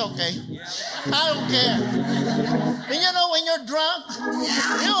 but it's okay. I don't care. And you know, when you're drunk,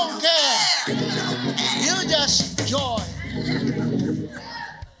 you don't care. You just joy.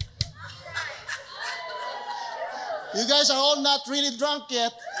 You guys are all not really drunk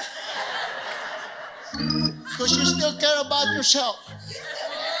yet, because you still care about yourself.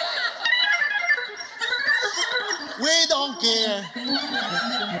 We don't care.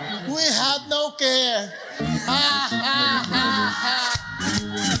 We have no care. Ha, ha, ha, ha.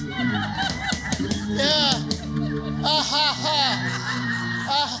 Yeah. Ha, ha,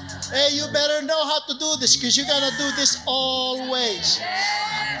 ha. Hey, you better know how to do this, because you're going to do this always.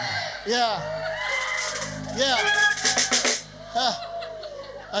 Yeah. Yeah.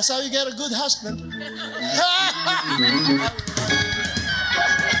 That's how you get a good husband.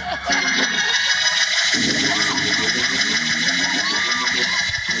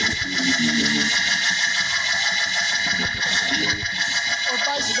 Or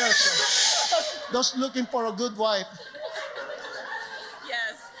vice versa. Those looking for a good wife.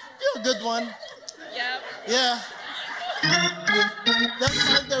 Yes. You're a good one. Yep. Yeah. They'll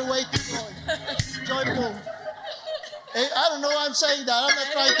find their way to joy. Joyful. Hey, I don't know why I'm saying that. I'm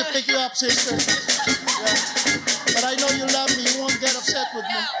not trying to pick you up, sister. Yeah. But I know you love me. You won't get upset with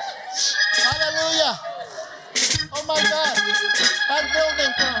me. Hallelujah. Oh my God. That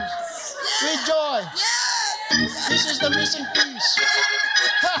building comes. With joy. This is the missing piece.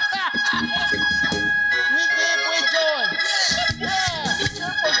 We give with joy. Yeah.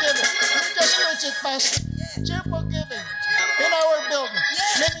 Cheerful giving. You just preach it, Pastor. Cheerful giving. In our building.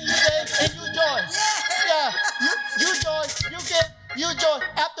 Living you gave and you joy. Yeah. You joy. You give. You joy.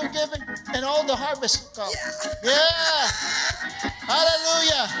 After giving and all the harvest will come. Yeah.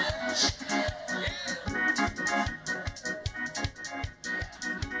 Hallelujah.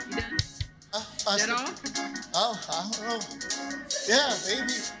 Is that all? Oh, I don't know. Yeah,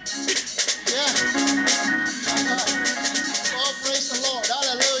 baby. Yeah. Oh, praise the Lord.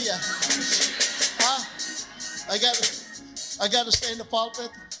 Hallelujah. I got to stay in the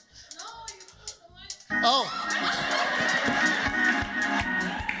pulpit. Oh.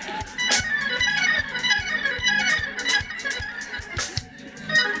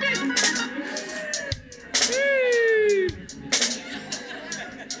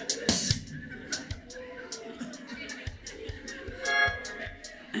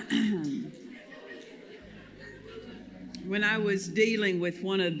 When I was dealing with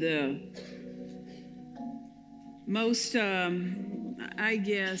one of the most, I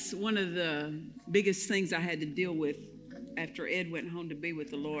guess, one of the biggest things I had to deal with after Ed went home to be with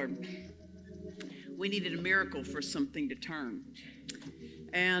the Lord, we needed a miracle for something to turn.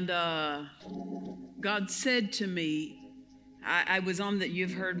 And God said to me, I was on that,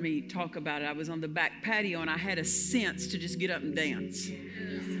 you've heard me talk about it, I was on the back patio and I had a sense to just get up and dance.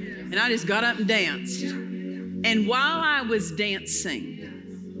 And I just got up and danced. And while I was dancing,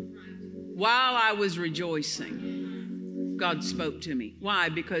 while I was rejoicing, God spoke to me. Why?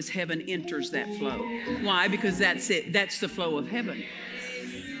 Because heaven enters that flow. Why? Because that's it. That's the flow of heaven.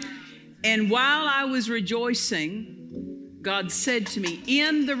 And while I was rejoicing, God said to me,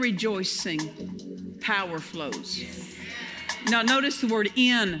 in the rejoicing, power flows. Now notice the word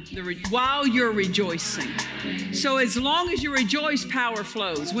in, while you're rejoicing. So as long as you rejoice, power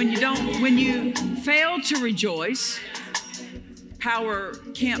flows. When you fail to rejoice, power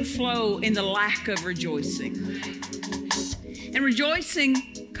can't flow in the lack of rejoicing. And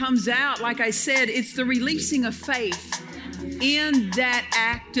rejoicing comes out, like I said, it's the releasing of faith in that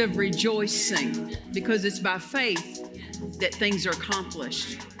act of rejoicing, because it's by faith that things are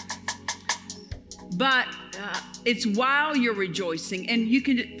accomplished. But it's while you're rejoicing, and you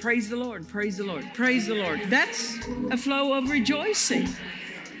can praise the Lord, praise the Lord, praise the Lord. That's a flow of rejoicing.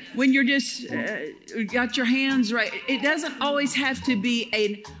 When you're just got your hands right, it doesn't always have to be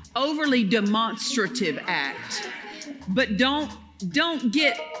an overly demonstrative act. But don't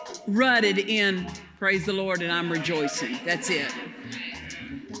get rutted in praise the Lord and I'm rejoicing. That's it.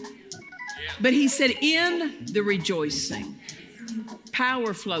 But he said, in the rejoicing,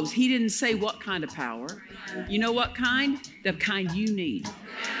 power flows. He didn't say what kind of power. You know what kind? The kind you need.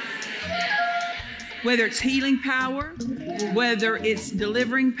 Whether it's healing power, whether it's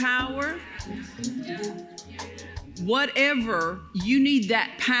delivering power, whatever you need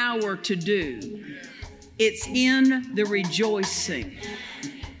that power to do, it's in the rejoicing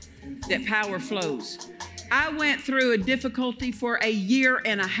that power flows. I went through a difficulty for a year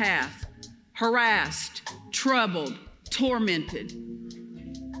and a half, harassed, troubled, tormented.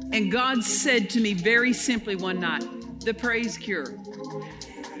 And God said to me very simply one night, the praise cure.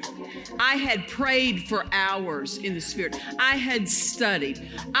 I had prayed for hours in the Spirit. I had studied.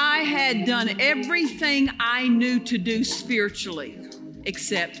 I had done everything I knew to do spiritually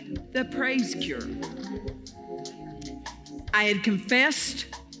except the praise cure. I had confessed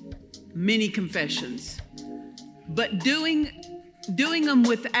many confessions, but doing them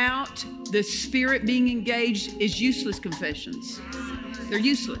without the Spirit being engaged is useless confessions. They're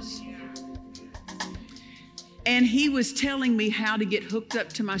useless. And he was telling me how to get hooked up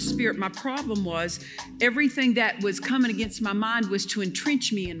to my spirit. My problem was everything that was coming against my mind was to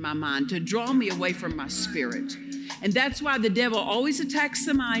entrench me in my mind, to draw me away from my spirit. And that's why the devil always attacks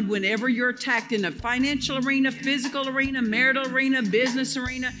the mind whenever you're attacked in a financial arena, physical arena, marital arena, business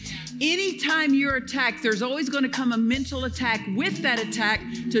arena. Anytime you're attacked, there's always going to come a mental attack with that attack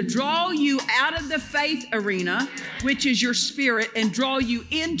to draw you out of the faith arena, which is your spirit, and draw you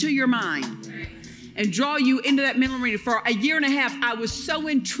into your mind. And draw you into that mental arena. For a year and a half, I was so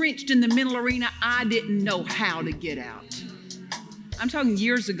entrenched in the mental arena, I didn't know how to get out. I'm talking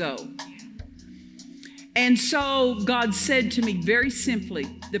years ago. And so God said to me very simply,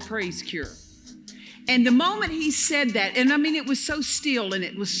 the praise cure. And the moment he said that, and I mean, it was so still and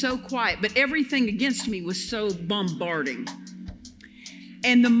it was so quiet, but everything against me was so bombarding.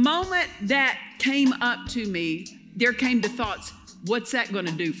 And the moment that came up to me, there came the thoughts, what's that going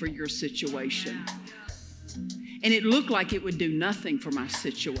to do for your situation? And it looked like it would do nothing for my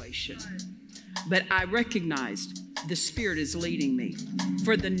situation. But I recognized the Spirit is leading me.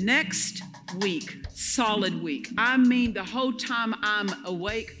 For the next week, solid week, I mean the whole time I'm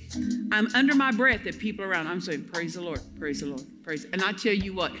awake, I'm under my breath at people around. I'm saying, praise the Lord, praise the Lord, praise. And I tell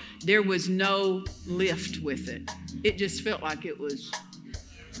you what, there was no lift with it. It just felt like it was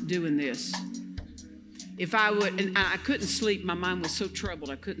doing this. If I would, and I couldn't sleep, my mind was so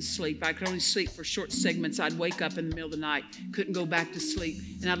troubled, I couldn't sleep. I could only sleep for short segments. I'd wake up in the middle of the night, couldn't go back to sleep,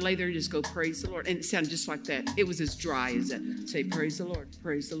 and I'd lay there and just go, praise the Lord. And it sounded just like that. It was as dry as that. Say, praise the Lord,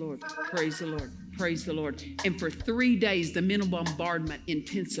 praise the Lord, praise the Lord, praise the Lord. And for 3 days, the mental bombardment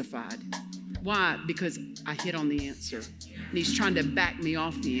intensified. Why? Because I hit on the answer. And he's trying to back me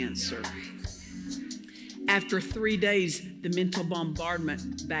off the answer. After 3 days, the mental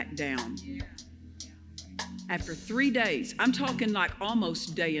bombardment backed down. After 3 days, I'm talking like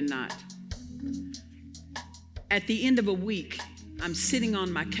almost day and night. At the end of a week, I'm sitting on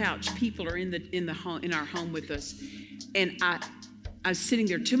my couch. People are in our home with us, and I was sitting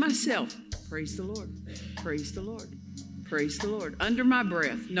there to myself. Praise the Lord, praise the Lord, praise the Lord. Under my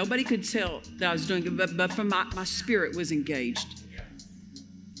breath, nobody could tell that I was doing it, but from my spirit was engaged.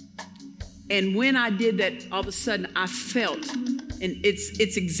 And when I did that, all of a sudden I felt, and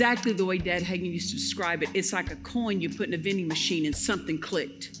it's exactly the way Dad Hagin used to describe it. It's like a coin you put in a vending machine and something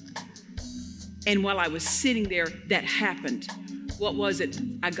clicked. And while I was sitting there, that happened. What was it?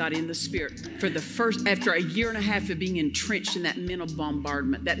 I got in the Spirit. After a year and a half of being entrenched in that mental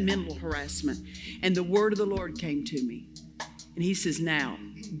bombardment, that mental harassment. And the word of the Lord came to me. And he says, now,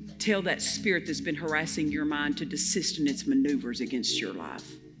 tell that spirit that's been harassing your mind to desist in its maneuvers against your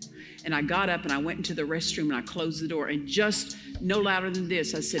life. And I got up and I went into the restroom and I closed the door, and just no louder than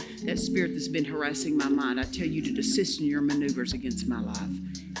this, I said, that spirit that's been harassing my mind, I tell you to desist in your maneuvers against my life.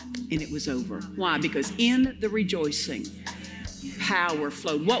 And it was over. Why? Because in the rejoicing, power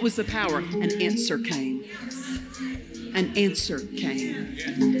flowed. What was the power? An answer came. An answer came.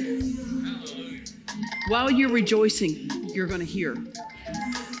 While you're rejoicing, you're going to hear.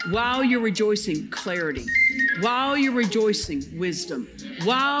 While you're rejoicing, clarity. While you're rejoicing, wisdom.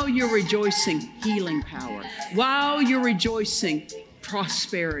 While you're rejoicing, healing power. While you're rejoicing,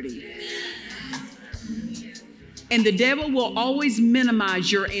 prosperity. And the devil will always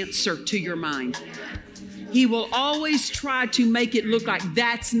minimize your answer to your mind. He will always try to make it look like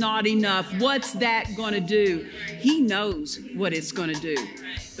that's not enough. What's that going to do? He knows what it's going to do.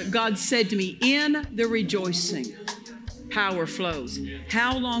 But God said to me, in the rejoicing, power flows.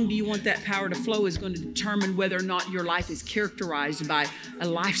 How long do you want that power to flow is going to determine whether or not your life is characterized by a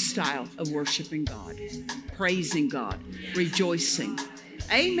lifestyle of worshiping God, praising God, rejoicing,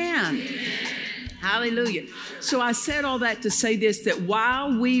 Amen. Hallelujah. So I said all that to say this, that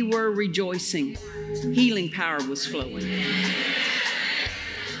while we were rejoicing, healing power was flowing.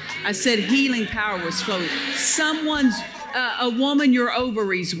 I said healing power was flowing. A woman, your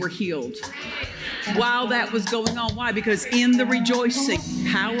ovaries were healed while that was going on. Why? Because in the rejoicing,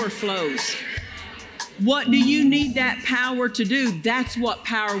 power flows. What do you need that power to do? That's what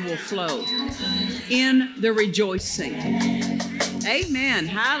power will flow. In the rejoicing. Amen.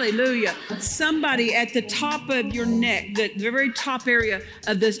 Hallelujah. Somebody at the top of your neck, the very top area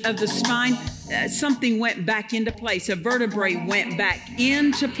of the spine, something went back into place. A vertebrae went back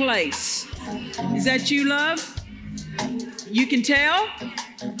into place. Is that you, love? You can tell?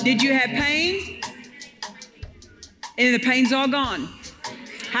 Did you have pain? And the pain's all gone.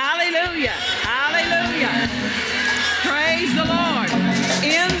 Hallelujah. Hallelujah. Praise the Lord.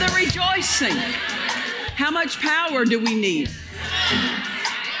 In the rejoicing. How much power do we need?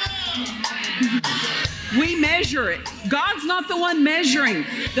 We measure it. God's not the one measuring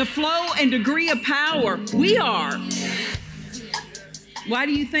the flow and degree of power. We are. Why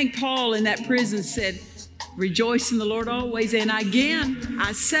do you think Paul in that prison said, rejoice in the Lord always? And again,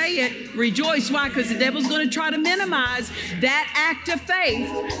 I say it, rejoice. Why? Because the devil's going to try to minimize that act of faith.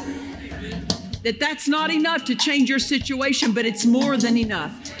 That's not enough to change your situation, but it's more than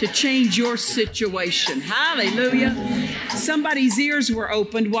enough to change your situation. Hallelujah. Somebody's ears were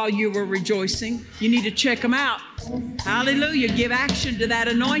opened while you were rejoicing. You need to check them out. Hallelujah. Give action to that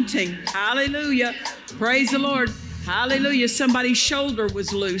anointing. Hallelujah. Praise the Lord. Hallelujah. Somebody's shoulder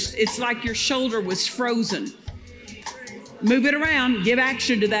was loose. It's like your shoulder was frozen. Move it around. Give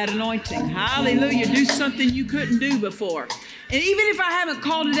action to that anointing. Hallelujah. Do something you couldn't do before. And even if I haven't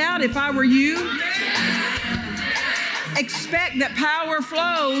called it out, if I were you, expect that power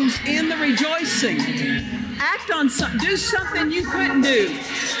flows in the rejoicing. Act on something. Do something you couldn't do.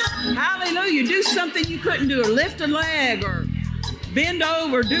 Hallelujah. Do something you couldn't do. Or lift a leg or bend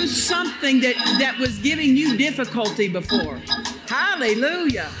over. Do something that was giving you difficulty before.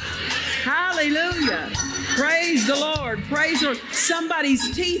 Hallelujah. Hallelujah. Praise the Lord. Praise the Lord.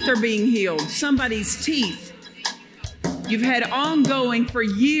 Somebody's teeth are being healed. Somebody's teeth. You've had ongoing for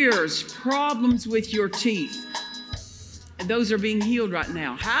years problems with your teeth. And those are being healed right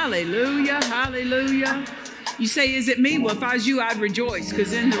now. Hallelujah. Hallelujah. You say, is it me? Well, if I was you, I'd rejoice,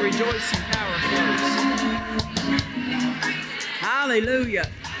 because in the rejoicing power flows. Hallelujah.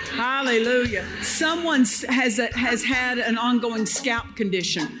 Hallelujah. Someone has had an ongoing scalp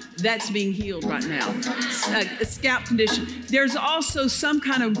condition that's being healed right now. A scalp condition. There's also some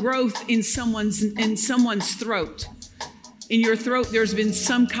kind of growth in someone's throat. In your throat, there's been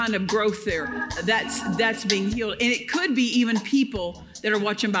some kind of growth there. That's being healed. And it could be even people that are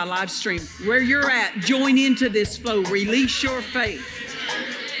watching by live stream. Where you're at, join into this flow. Release your faith.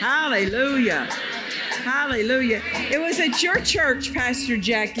 Hallelujah. Hallelujah. It was at your church, Pastor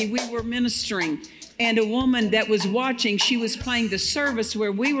Jackie. We were ministering. And a woman that was watching, she was playing the service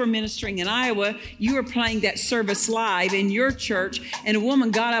where we were ministering in Iowa. You were playing that service live in your church. And a woman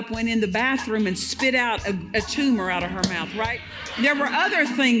got up, went in the bathroom, and spit out a tumor out of her mouth, right? There were other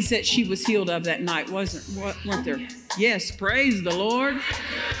things that she was healed of that night, weren't there? Yes, praise the Lord.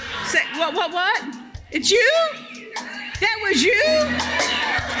 Say, what? It's you? That was you?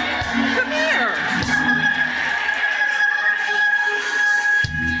 Come here.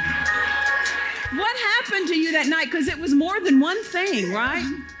 What happened to you that night? Because it was more than one thing, right?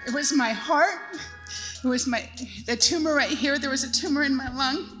 It was my heart. It was the tumor right here. There was a tumor in my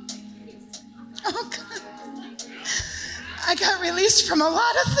lung. Oh, God. I got released from a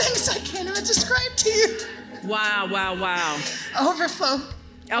lot of things I can't even describe to you. Wow. Overflow.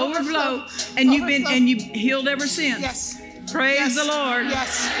 And you've healed ever since. Yes. Praise the Lord.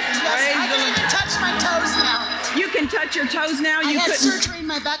 Yes. I can even touch my toes now. You can touch your toes now? I had surgery in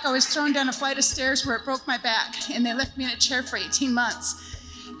my back. I was thrown down a flight of stairs where it broke my back, and they left me in a chair for 18 months.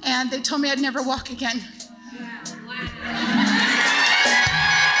 And they told me I'd never walk again. Glory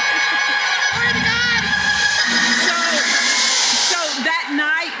to God. So that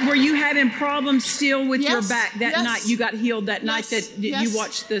night, were you having problems still with your back? That night, you got healed that night that you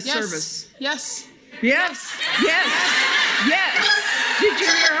watched the service? Yes. Yes. Did you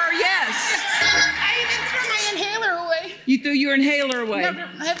hear her? Yes. I even threw my inhaler away. You threw your inhaler away?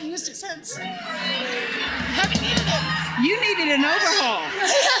 I haven't used it since. I haven't needed it. You needed an overhaul.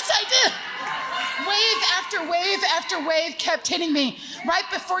 Yes, I did. Wave after wave after wave kept hitting me. Right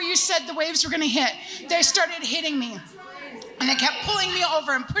before you said the waves were going to hit, they started hitting me. And it kept pulling me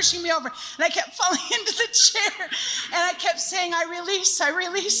over and pushing me over. And I kept falling into the chair. And I kept saying, I release, I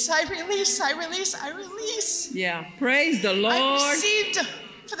release, I release, I release, I release. Yeah. Praise the Lord. I received,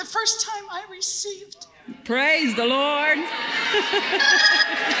 for the first time, I received. Praise the Lord. Hallelujah.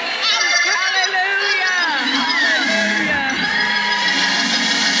 Hallelujah.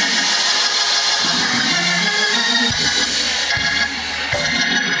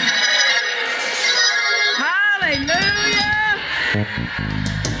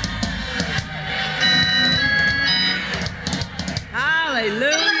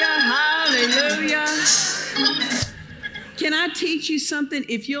 Hallelujah, hallelujah. Can I teach you something?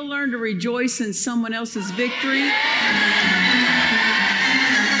 If you'll learn to rejoice in someone else's victory,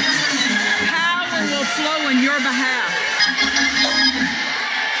 power will flow in your behalf.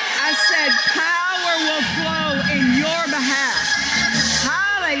 I said power will flow in your behalf.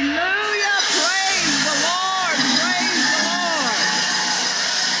 Hallelujah, praise the Lord, praise the Lord.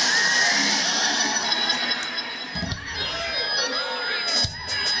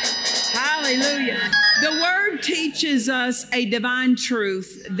 Hallelujah. The Word teaches us a divine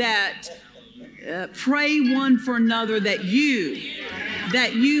truth that pray one for another that you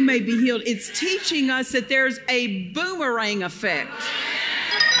may be healed. It's teaching us that there's a boomerang effect.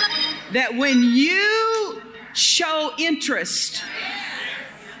 That when you show interest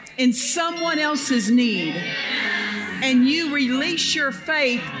in someone else's need and you release your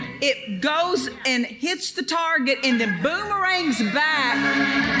faith, it goes and hits the target and then boomerangs back,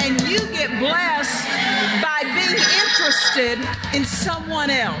 and you get blessed by being interested in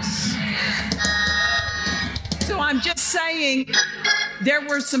someone else. So I'm just saying, there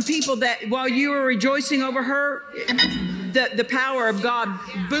were some people that while you were rejoicing over her, the power of God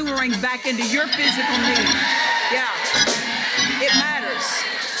boomeranged back into your physical need. Yeah, it matters.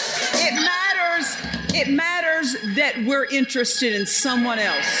 It matters that we're interested in someone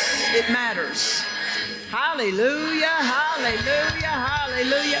else. It matters. Hallelujah, hallelujah,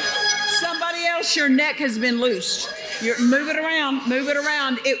 hallelujah. Somebody else, your neck has been loosed. Move it around, move it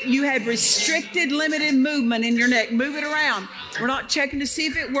around. You had restricted, limited movement in your neck. Move it around. We're not checking to see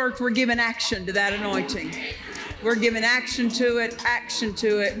if it worked. We're giving action to that anointing. We're giving action to it, action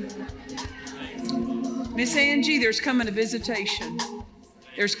to it. Miss Angie, there's coming a visitation.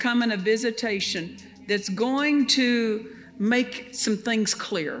 There's coming a visitation that's going to make some things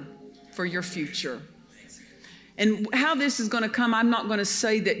clear for your future. And how this is going to come, I'm not going to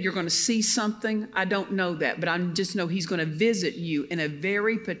say that you're going to see something. I don't know that, but I just know He's going to visit you in a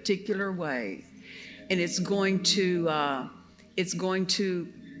very particular way. And it's going to,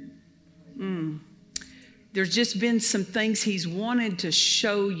 there's just been some things He's wanted to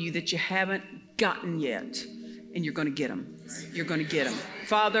show you that you haven't gotten yet. And you're going to get them. You're going to get them.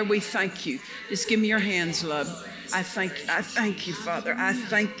 Father, we thank you. Just give me your hands, love. I thank you, Father. I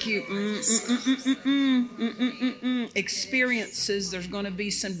thank you. Experiences. There's going to be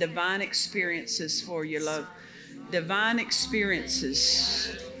some divine experiences for you, love. Divine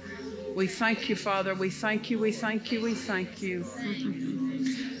experiences. We thank you, Father. We thank you. We thank you. We thank you.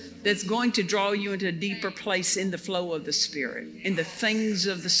 That's going to draw you into a deeper place in the flow of the Spirit, in the things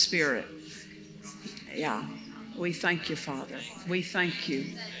of the Spirit. Yeah. We thank you, Father. We thank you.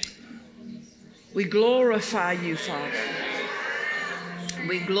 We glorify you, Father.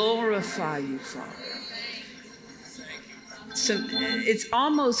 We glorify you, Father. So it's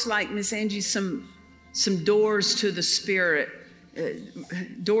almost like, Miss Angie, some doors to the Spirit,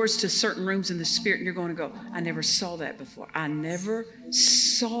 doors to certain rooms in the Spirit, and you're going to go, I never saw that before. I never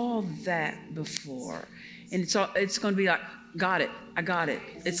saw that before. And it's going to be like, got it. I got it.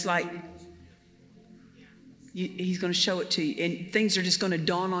 It's like, He's going to show it to you, and things are just going to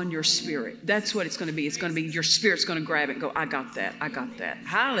dawn on your spirit. That's what it's going to be. It's going to be your spirit's going to grab it and go, I got that. I got that.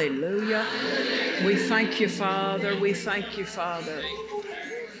 Hallelujah. We thank you, Father. We thank you, Father.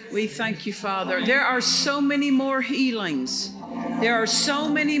 We thank you, Father. There are so many more healings. There are so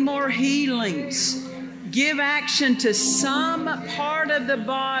many more healings. Give action to some part of the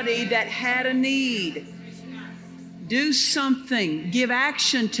body that had a need. Do something. Give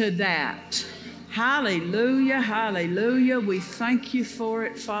action to that. Hallelujah, hallelujah. We thank you for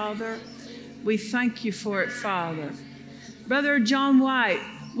it, Father. We thank you for it, Father. Brother John White,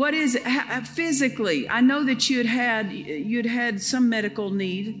 what is it physically? I know that you'd had some medical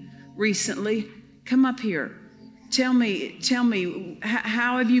need recently. Come up here. Tell me,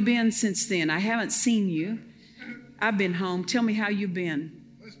 how have you been since then? I haven't seen you. I've been home. Tell me how you've been.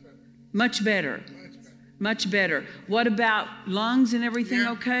 Much better. Much better. What about lungs and everything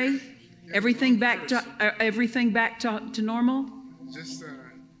okay? Everything back to normal? Just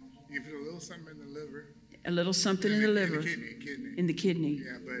you feel a little something in the liver. A little something in the liver. Kidney. In the kidney.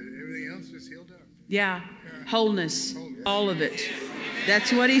 Yeah, but everything else is healed up. Yeah. Wholeness. All of it.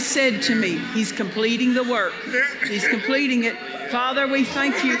 That's what he said to me. He's completing the work. He's completing it. Father, we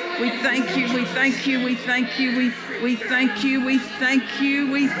thank you. We thank you. We thank you. We thank you. We thank you. We thank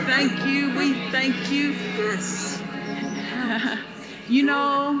you. We thank you. We thank you. You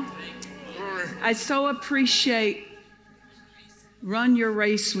know, I so appreciate run your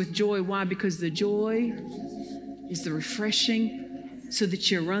race with joy. Why? Because the joy is the refreshing so that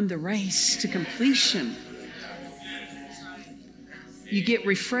you run the race to completion. You get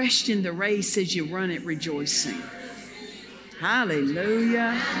refreshed in the race as you run it rejoicing.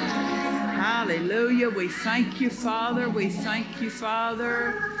 Hallelujah. Hallelujah. We thank you, Father. We thank you,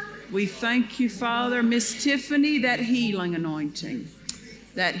 Father. We thank you, Father. Miss Tiffany, that healing anointing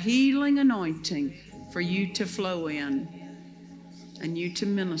for you to flow in and you to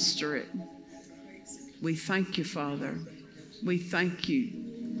minister it. We thank you, Father. We thank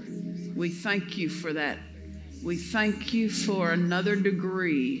you. We thank you for that. We thank you for another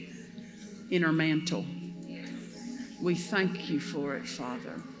degree in our mantle. We thank you for it,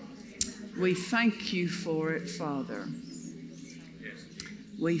 Father. We thank you for it, Father.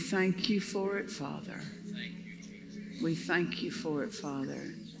 We thank you for it, Father. We thank you for it,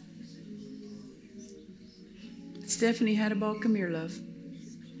 Father. Stephanie Hadabal, come here, love.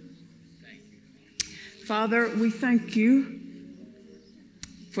 Father, we thank you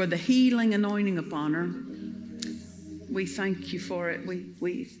for the healing anointing upon her. We thank you for it. We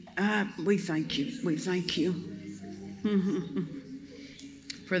thank you. We thank you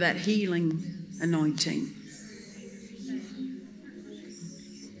for that healing anointing.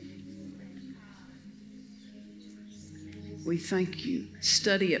 We thank you.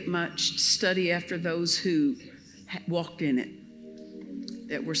 Study it much. Study after those who walked in it,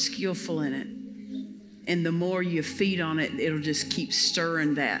 that were skillful in it. And the more you feed on it, it'll just keep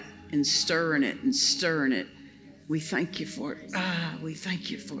stirring that and stirring it and stirring it. We thank you for it. We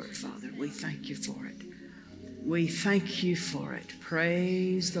thank you for it, Father. We thank you for it. We thank you for it.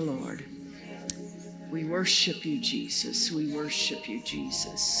 Praise the Lord. We worship you, Jesus. We worship you,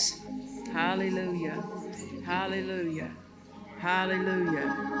 Jesus. Hallelujah. Hallelujah.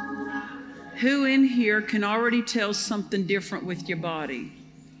 Hallelujah. Who in here can already tell something different with your body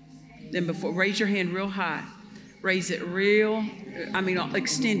than before? Raise your hand real high. Raise it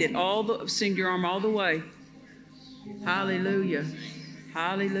extend it send your arm all the way. Hallelujah.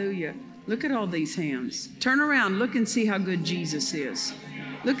 Hallelujah. Look at all these hands. Turn around. Look and see how good Jesus is.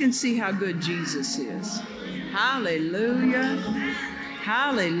 Look and see how good Jesus is. Hallelujah.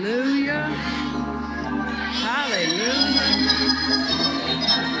 Hallelujah. Hallelujah.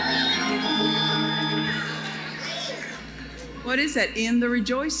 What is that? In the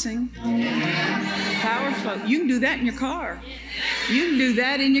rejoicing. Power flow. You can do that in your car. You can do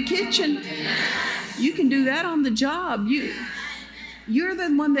that in your kitchen. You can do that on the job. You're the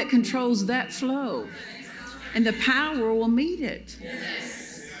one that controls that flow. And the power will meet it.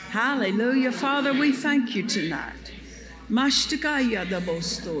 Hallelujah. Father, we thank you tonight. Mashtikaya da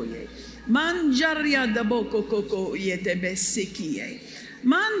bostoye. Manjaria da boko koko yete besikie.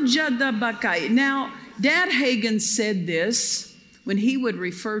 Manjada bakai. Now, Dad Hagin said this when he would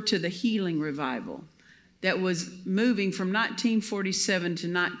refer to the healing revival that was moving from 1947 to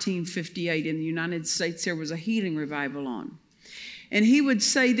 1958 in the United States. There was a healing revival on. And he would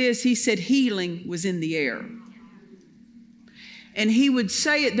say this, he said healing was in the air. And he would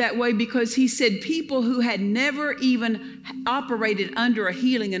say it that way because he said people who had never even operated under a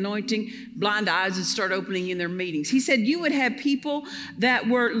healing anointing, blind eyes would start opening in their meetings. He said you would have people that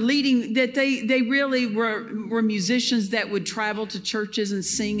were leading, that they really were musicians that would travel to churches and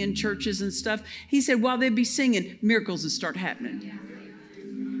sing in churches and stuff. He said while they'd be singing, miracles would start happening.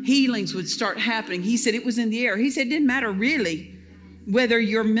 Healings would start happening. He said it was in the air. He said it didn't matter really whether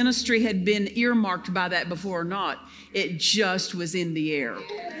your ministry had been earmarked by that before or not. It just was in the air.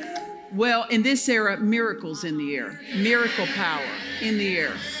 Well, in this era, miracles in the air. Miracle power in the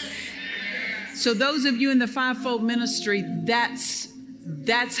air. So those of you in the fivefold ministry, that's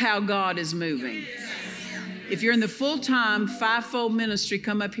how God is moving. If you're in the full-time fivefold ministry,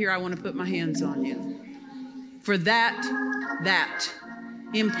 come up here. I want to put my hands on you. For that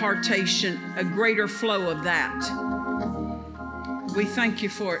impartation, a greater flow of that. We thank you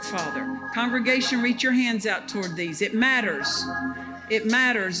for it, Father. Congregation, reach your hands out toward these. It matters. It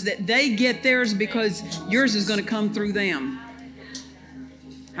matters that they get theirs because yours is going to come through them.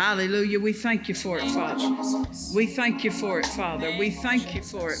 Hallelujah. We thank you for it, Father. We thank you for it, Father. We thank you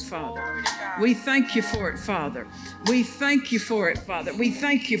for it, Father. We thank you for it, Father. We thank you for it, Father. We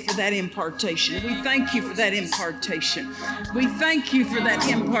thank you for that impartation. We thank you for that impartation. We thank you for that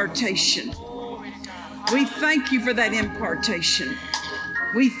impartation. We thank you for that impartation.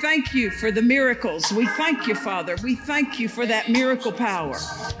 We thank you for the miracles. We thank you, Father. We thank you for that miracle power.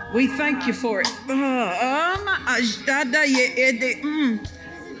 We thank you for it.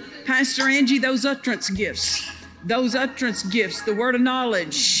 Pastor Angie, those utterance gifts, the word of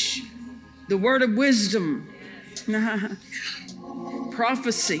knowledge, the word of wisdom,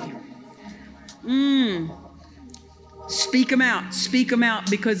 prophecy. Speak them out,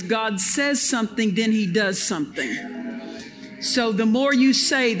 because God says something, then he does something. So the more you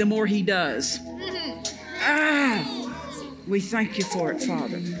say, the more he does. We thank you for it,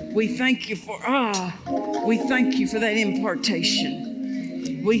 Father. We thank you for that impartation.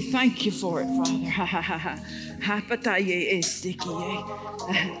 We thank you for it, Father.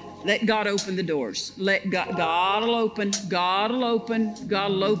 Let God open the doors. Let God will open. God will open.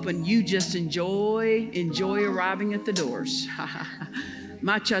 God will open. You just enjoy arriving at the doors.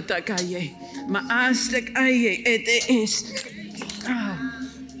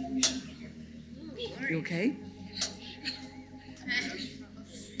 You okay?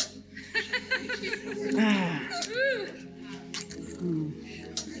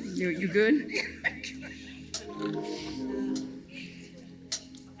 You good?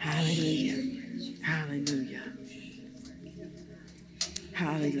 Hallelujah. Hallelujah.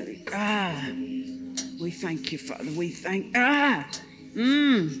 Hallelujah. We thank you, Father. We thank.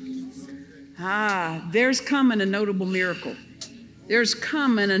 There's coming a notable miracle. There's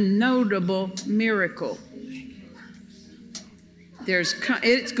coming a notable miracle.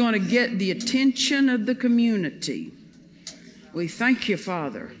 It's going to get the attention of the community. We thank you,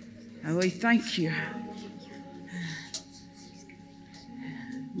 Father. And we thank you.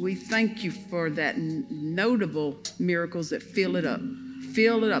 We thank you for that notable miracles that fill it up.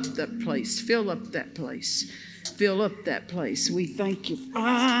 Fill up that place. Fill up that place. Fill up that place. We thank you.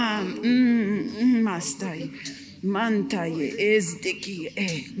 Mantaye ezdiki.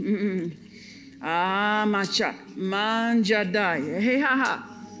 Macha manjadai. Hey ha ha.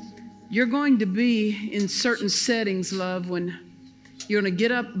 You're going to be in certain settings, love, when you're going to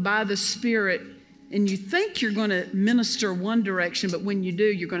get up by the Spirit and you think you're going to minister one direction, but when you do,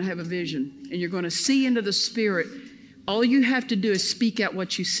 you're going to have a vision and you're going to see into the Spirit. All you have to do is speak out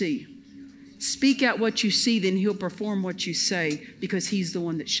what you see. Speak out what you see, then he'll perform what you say because he's the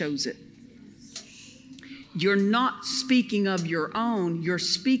one that shows it. You're not speaking of your own. You're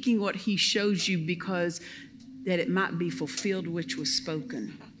speaking what he shows you because that it might be fulfilled which was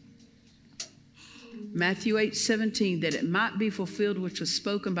spoken. Matthew 8:17, that it might be fulfilled which was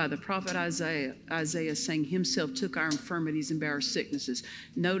spoken by the prophet Isaiah, saying himself took our infirmities and bare our sicknesses.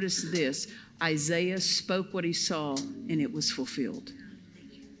 Notice this, Isaiah spoke what he saw and it was fulfilled.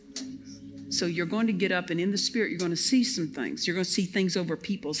 So you're going to get up and in the Spirit, you're going to see some things. You're going to see things over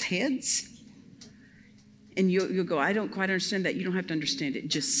people's heads. And you'll go, I don't quite understand that. You don't have to understand it.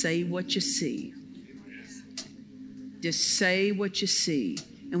 Just say what you see. Just say what you see.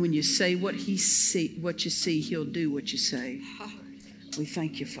 And when you say what you see, he'll do what you say. We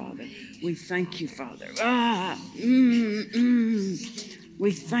thank you, Father. We thank you, Father.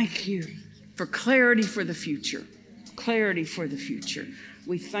 We thank you for clarity for the future. Clarity for the future.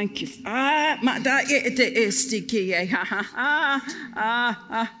 We thank you.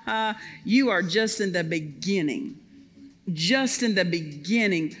 You are just in the beginning. Just in the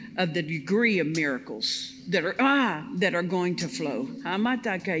beginning of the degree of miracles that are going to flow.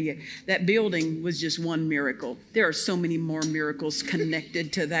 That building was just one miracle. There are so many more miracles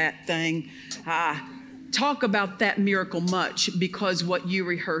connected to that thing. Talk about that miracle much because what you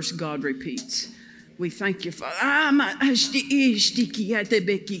rehearse, God repeats. We thank you, Father.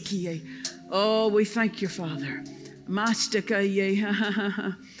 Oh, we thank you, Father.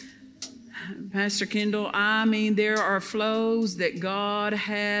 Pastor Kendall, there are flows that God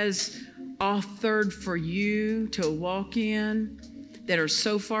has authored for you to walk in that are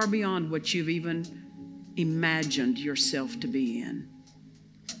so far beyond what you've even imagined yourself to be in.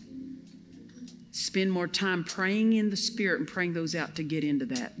 Spend more time praying in the Spirit and praying those out to get into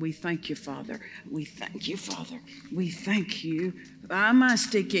that. We thank you, Father. We thank you, Father. We thank you. I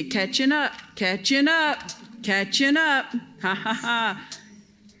must take catching up. Ha ha ha.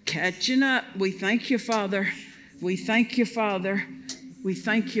 Catching up. We thank you, Father. We thank you, Father. We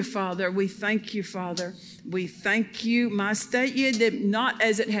thank you, Father. We thank you, Father. We thank you. Not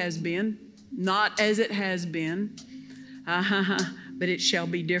as it has been. Not as it has been. but it shall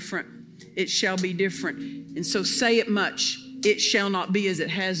be different. It shall be different. And so say it much. It shall not be as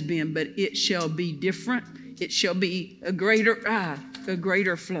it has been, but it shall be different. It shall be a greater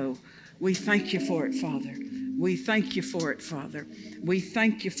flow. We thank you for it, Father. We thank you for it, Father. We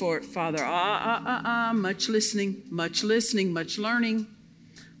thank you for it, Father. Much listening, much listening, much learning,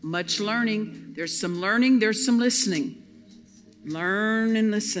 much learning. There's some learning, there's some listening. Learn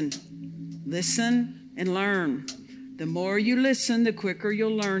and listen. Listen and learn. The more you listen, the quicker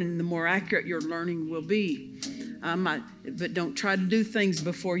you'll learn, and the more accurate your learning will be. But don't try to do things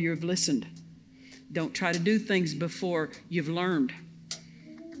before you've listened. Don't try to do things before you've learned,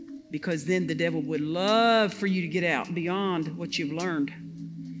 because then the devil would love for you to get out beyond what you've learned.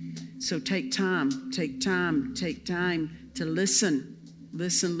 So take time to listen.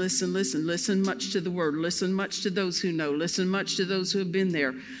 Listen, listen, listen. Listen much to the word. Listen much to those who know. Listen much to those who have been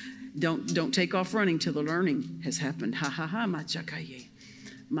there. Don't take off running till the learning has happened. Ha ha ha, machakaye,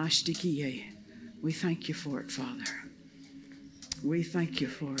 mashtikiye. We thank you for it, Father. We thank you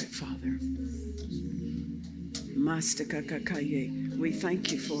for it, Father. Mastakakaye. We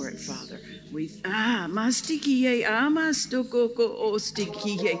thank you for it, Father. Mastikiye, amastokoko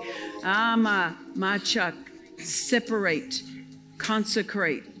ostikiye, machak. Separate,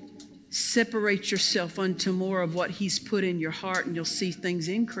 consecrate. Separate yourself unto more of what He's put in your heart, and you'll see things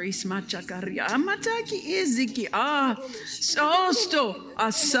increase. Such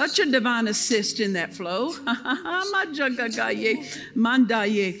a divine assist in that flow.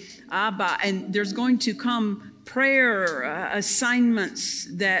 And there's going to come prayer assignments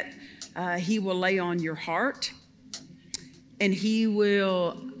that He will lay on your heart, and He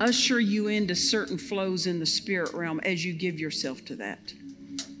will usher you into certain flows in the spirit realm as you give yourself to that.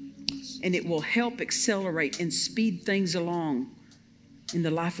 And it will help accelerate and speed things along in the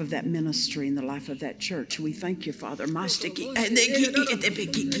life of that ministry, in the life of that church. We thank you, Father. We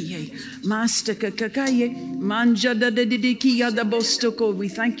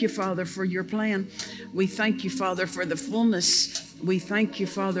thank you, Father, for your plan. We thank you, Father, for the fullness. We thank you,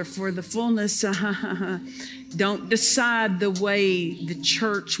 Father, for the fullness. Don't decide the way the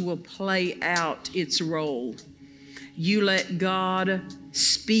church will play out its role. You let God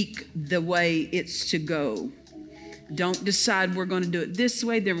speak the way it's to go. Don't decide we're going to do it this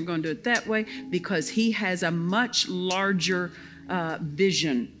way, then we're going to do it that way, because He has a much larger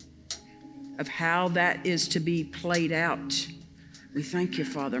vision of how that is to be played out. We thank you,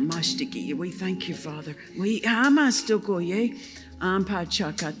 Father. Mashtiki, we thank you, Father.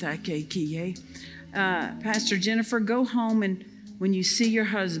 Pastor Jennifer, go home, and when you see your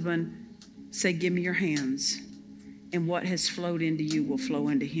husband, say, "Give me your hands." And what has flowed into you will flow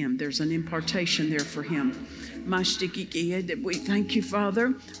into him. There's an impartation there for him. We thank you,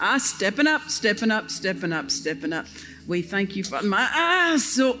 Father. Stepping up. We thank you, Father.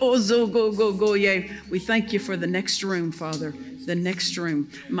 We thank you for the next room, Father. The next room.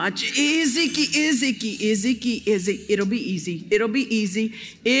 It'll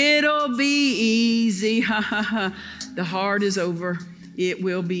be easy. The hard is over. It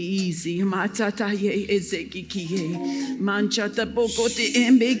will be easy.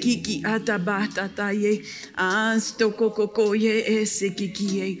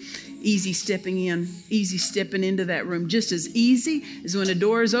 Easy stepping in, easy stepping into that room. Just as easy as when a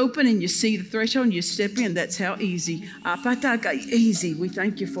door is open and you see the threshold and you step in. That's how easy. Easy. We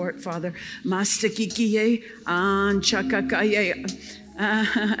thank you for it, Father.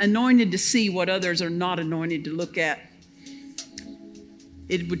 Anointed to see what others are not anointed to look at.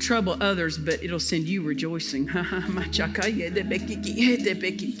 It would trouble others, but it'll send you rejoicing. We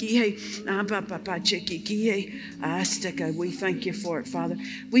thank you for it, Father.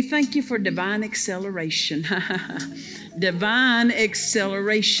 We thank you for divine acceleration. Divine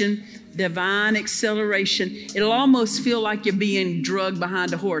acceleration. Divine acceleration. It'll almost feel like you're being drugged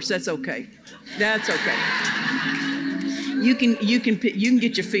behind a horse. That's okay. That's okay. You can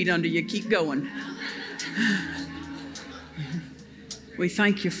get your feet under you. Keep going. We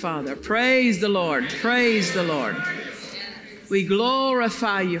thank you, Father. Praise the Lord. Praise the Lord. We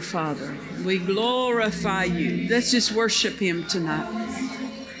glorify you, Father. We glorify you. Let's just worship Him tonight.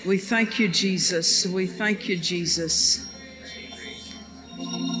 We thank you, Jesus. We thank you, Jesus.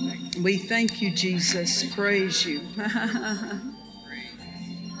 We thank you, Jesus. Praise you.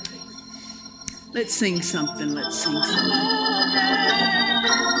 Let's sing something. Let's sing something.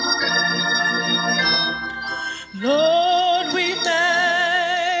 Lord, we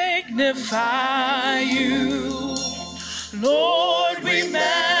magnify you. Lord, we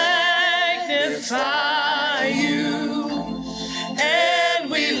magnify you. And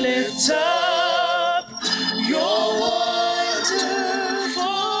we lift up your wonderful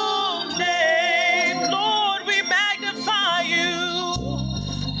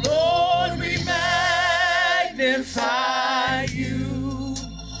magnify you.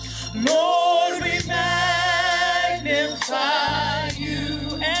 Lord, we magnify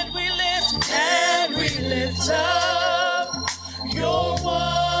you. And we lift up your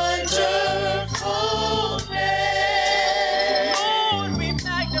wonderful name. Lord, we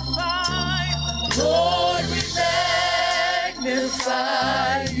magnify. Lord, we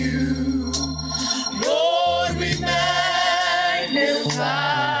magnify you. Lord, we magnify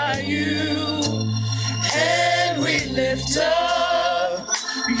you. And we lift up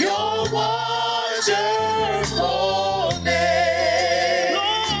your wonderful name.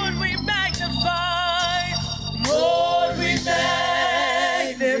 Lord, we magnify. Lord, we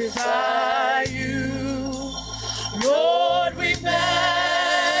magnify you. Lord, we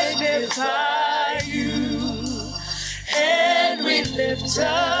magnify you. And we lift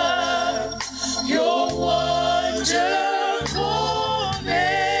up your wonderful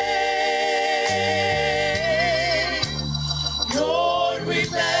name. Lord, we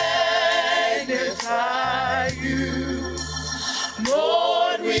magnify you.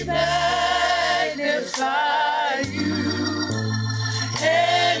 Lord, we magnify you.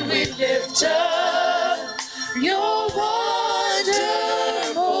 And we lift up your wonderful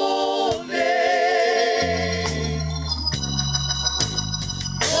name.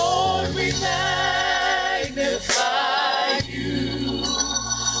 Lord, we magnify you.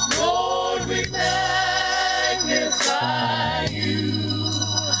 Lord, we magnify you.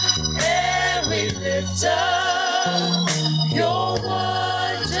 And we lift up your wonderful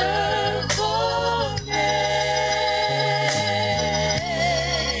name.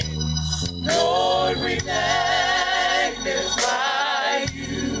 Lord, we magnify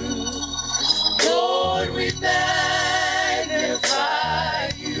you. Lord, we magnify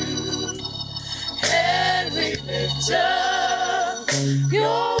you. And we lift up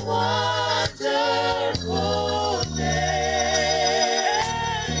your wonderful name.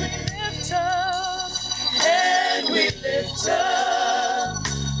 And we lift up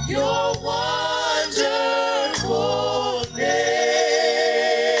your wonderful name.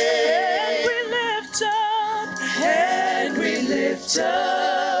 And we lift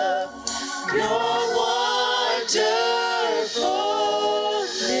up your wonderful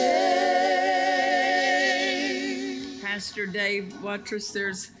name. Pastor Dave Watrous,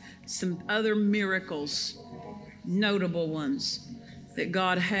 there's some other miracles, notable ones, that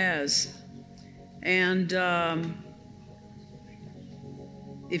God has. And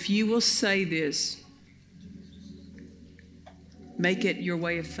if you will say this, make it your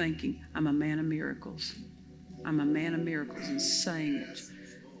way of thinking. I'm a man of miracles. I'm a man of miracles, and saying it.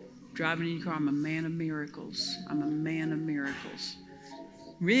 Driving in your car, I'm a man of miracles. I'm a man of miracles.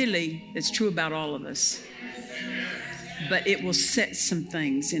 Really, it's true about all of us. But it will set some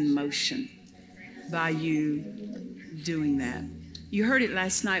things in motion by you doing that. You heard it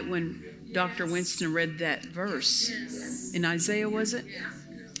last night when Dr. Winston read that verse in Isaiah, was it?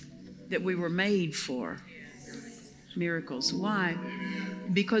 That we were made for miracles. Why?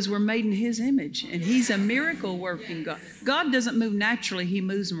 Because we're made in His image, and He's a miracle working God. God doesn't move naturally, He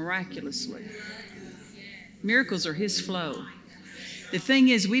moves miraculously. Miracles are His flow. The thing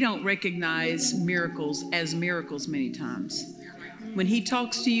is, we don't recognize miracles as miracles many times. When He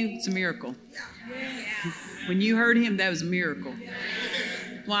talks to you, it's a miracle. When you heard Him, that was a miracle.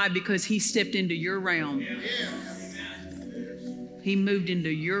 Why? Because He stepped into your realm. He moved into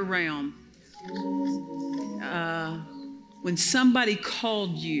your realm. When somebody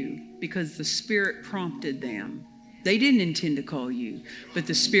called you because the Spirit prompted them, they didn't intend to call you, but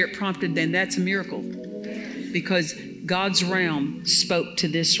the Spirit prompted them, that's a miracle. Because God's realm spoke to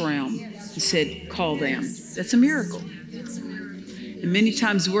this realm and said, call them. That's a miracle. And many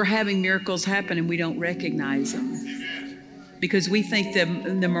times we're having miracles happen and we don't recognize them because we think the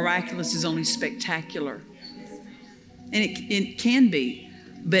miraculous is only spectacular. And it can be,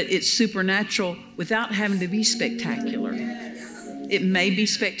 but it's supernatural without having to be spectacular. It may be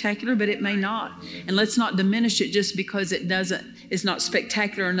spectacular, but it may not. And let's not diminish it just because it's not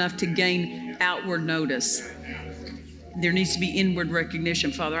spectacular enough to gain outward notice. There needs to be inward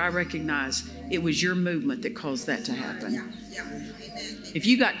recognition. Father, I recognize it was your movement that caused that to happen. If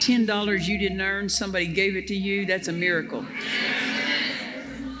you got $10 you didn't earn, somebody gave it to you, that's a miracle.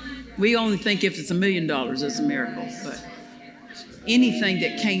 We only think if it's $1 million it's a miracle, but anything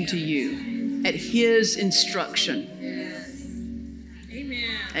that came to you at His instruction.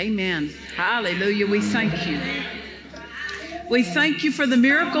 Amen. Hallelujah. We thank you. We thank you for the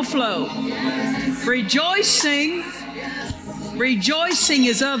miracle flow. Rejoicing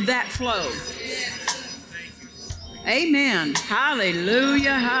is of that flow. Amen.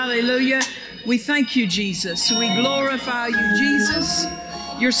 Hallelujah. Hallelujah. We thank you, Jesus. We glorify you, Jesus.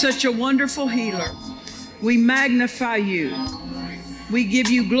 You're such a wonderful healer. We magnify you. We give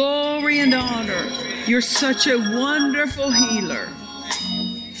you glory and honor. You're such a wonderful healer.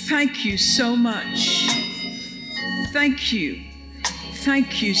 Thank you so much. Thank you.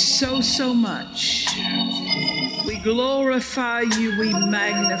 Thank you so much. We glorify you. We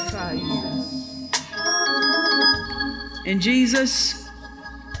magnify you. And Jesus,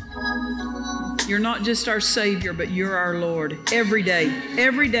 you're not just our Savior, but you're our Lord. Every day,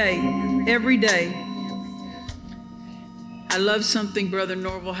 every day, every day. I love something Brother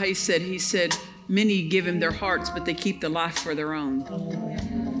Norval Hayes said. He said, many give him their hearts, but they keep the life for their own.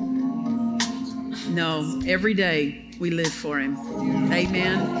 No, every day we live for him.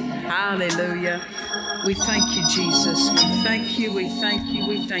 Amen. Hallelujah. We thank you, Jesus. We thank you, we thank you,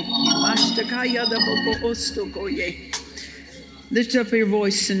 we thank you. Lift up your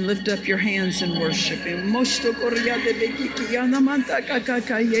voice and lift up your hands and worship him.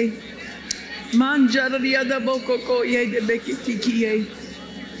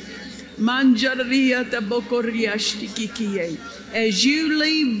 As you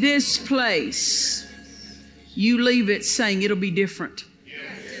leave this place, you leave it saying it'll be different.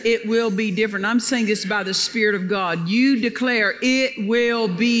 It will be different. I'm saying this by the Spirit of God. You declare it will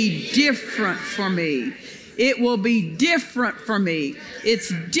be different for me. It will be different for me.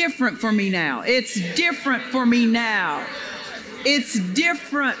 It's different for me now. It's different for me now. It's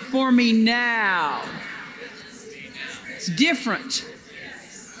different for me now. It's different.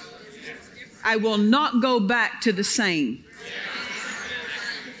 I will not go back to the same.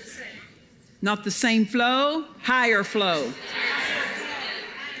 Not the same flow, higher flow.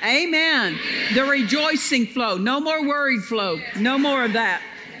 Amen. The rejoicing flow. No more worried flow. No more of that.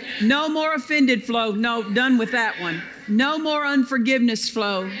 No more offended flow. No, done with that one. No more unforgiveness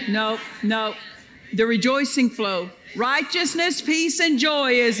flow. No. The rejoicing flow. Righteousness, peace, and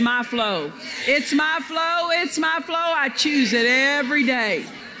joy is my flow. It's my flow. It's my flow. I choose it every day.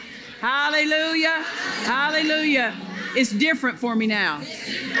 Hallelujah. Hallelujah. It's different for me now.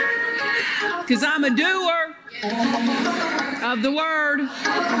 Because I'm a doer of the word.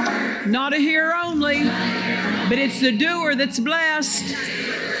 Not a hearer only, but it's the doer that's blessed.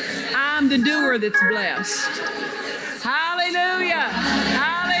 I'm the doer that's blessed. Hallelujah.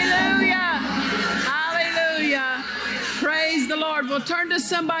 Hallelujah. Hallelujah. Praise the Lord. Well, turn to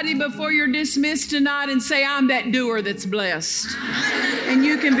somebody before you're dismissed tonight and say, I'm that doer that's blessed. And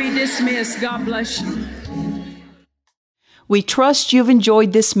you can be dismissed. God bless you. We trust you've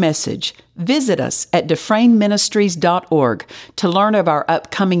enjoyed this message. Visit us at DufresneMinistries.org to learn of our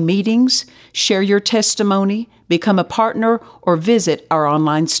upcoming meetings, share your testimony, become a partner, or visit our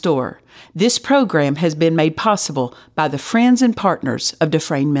online store. This program has been made possible by the friends and partners of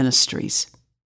Dufresne Ministries.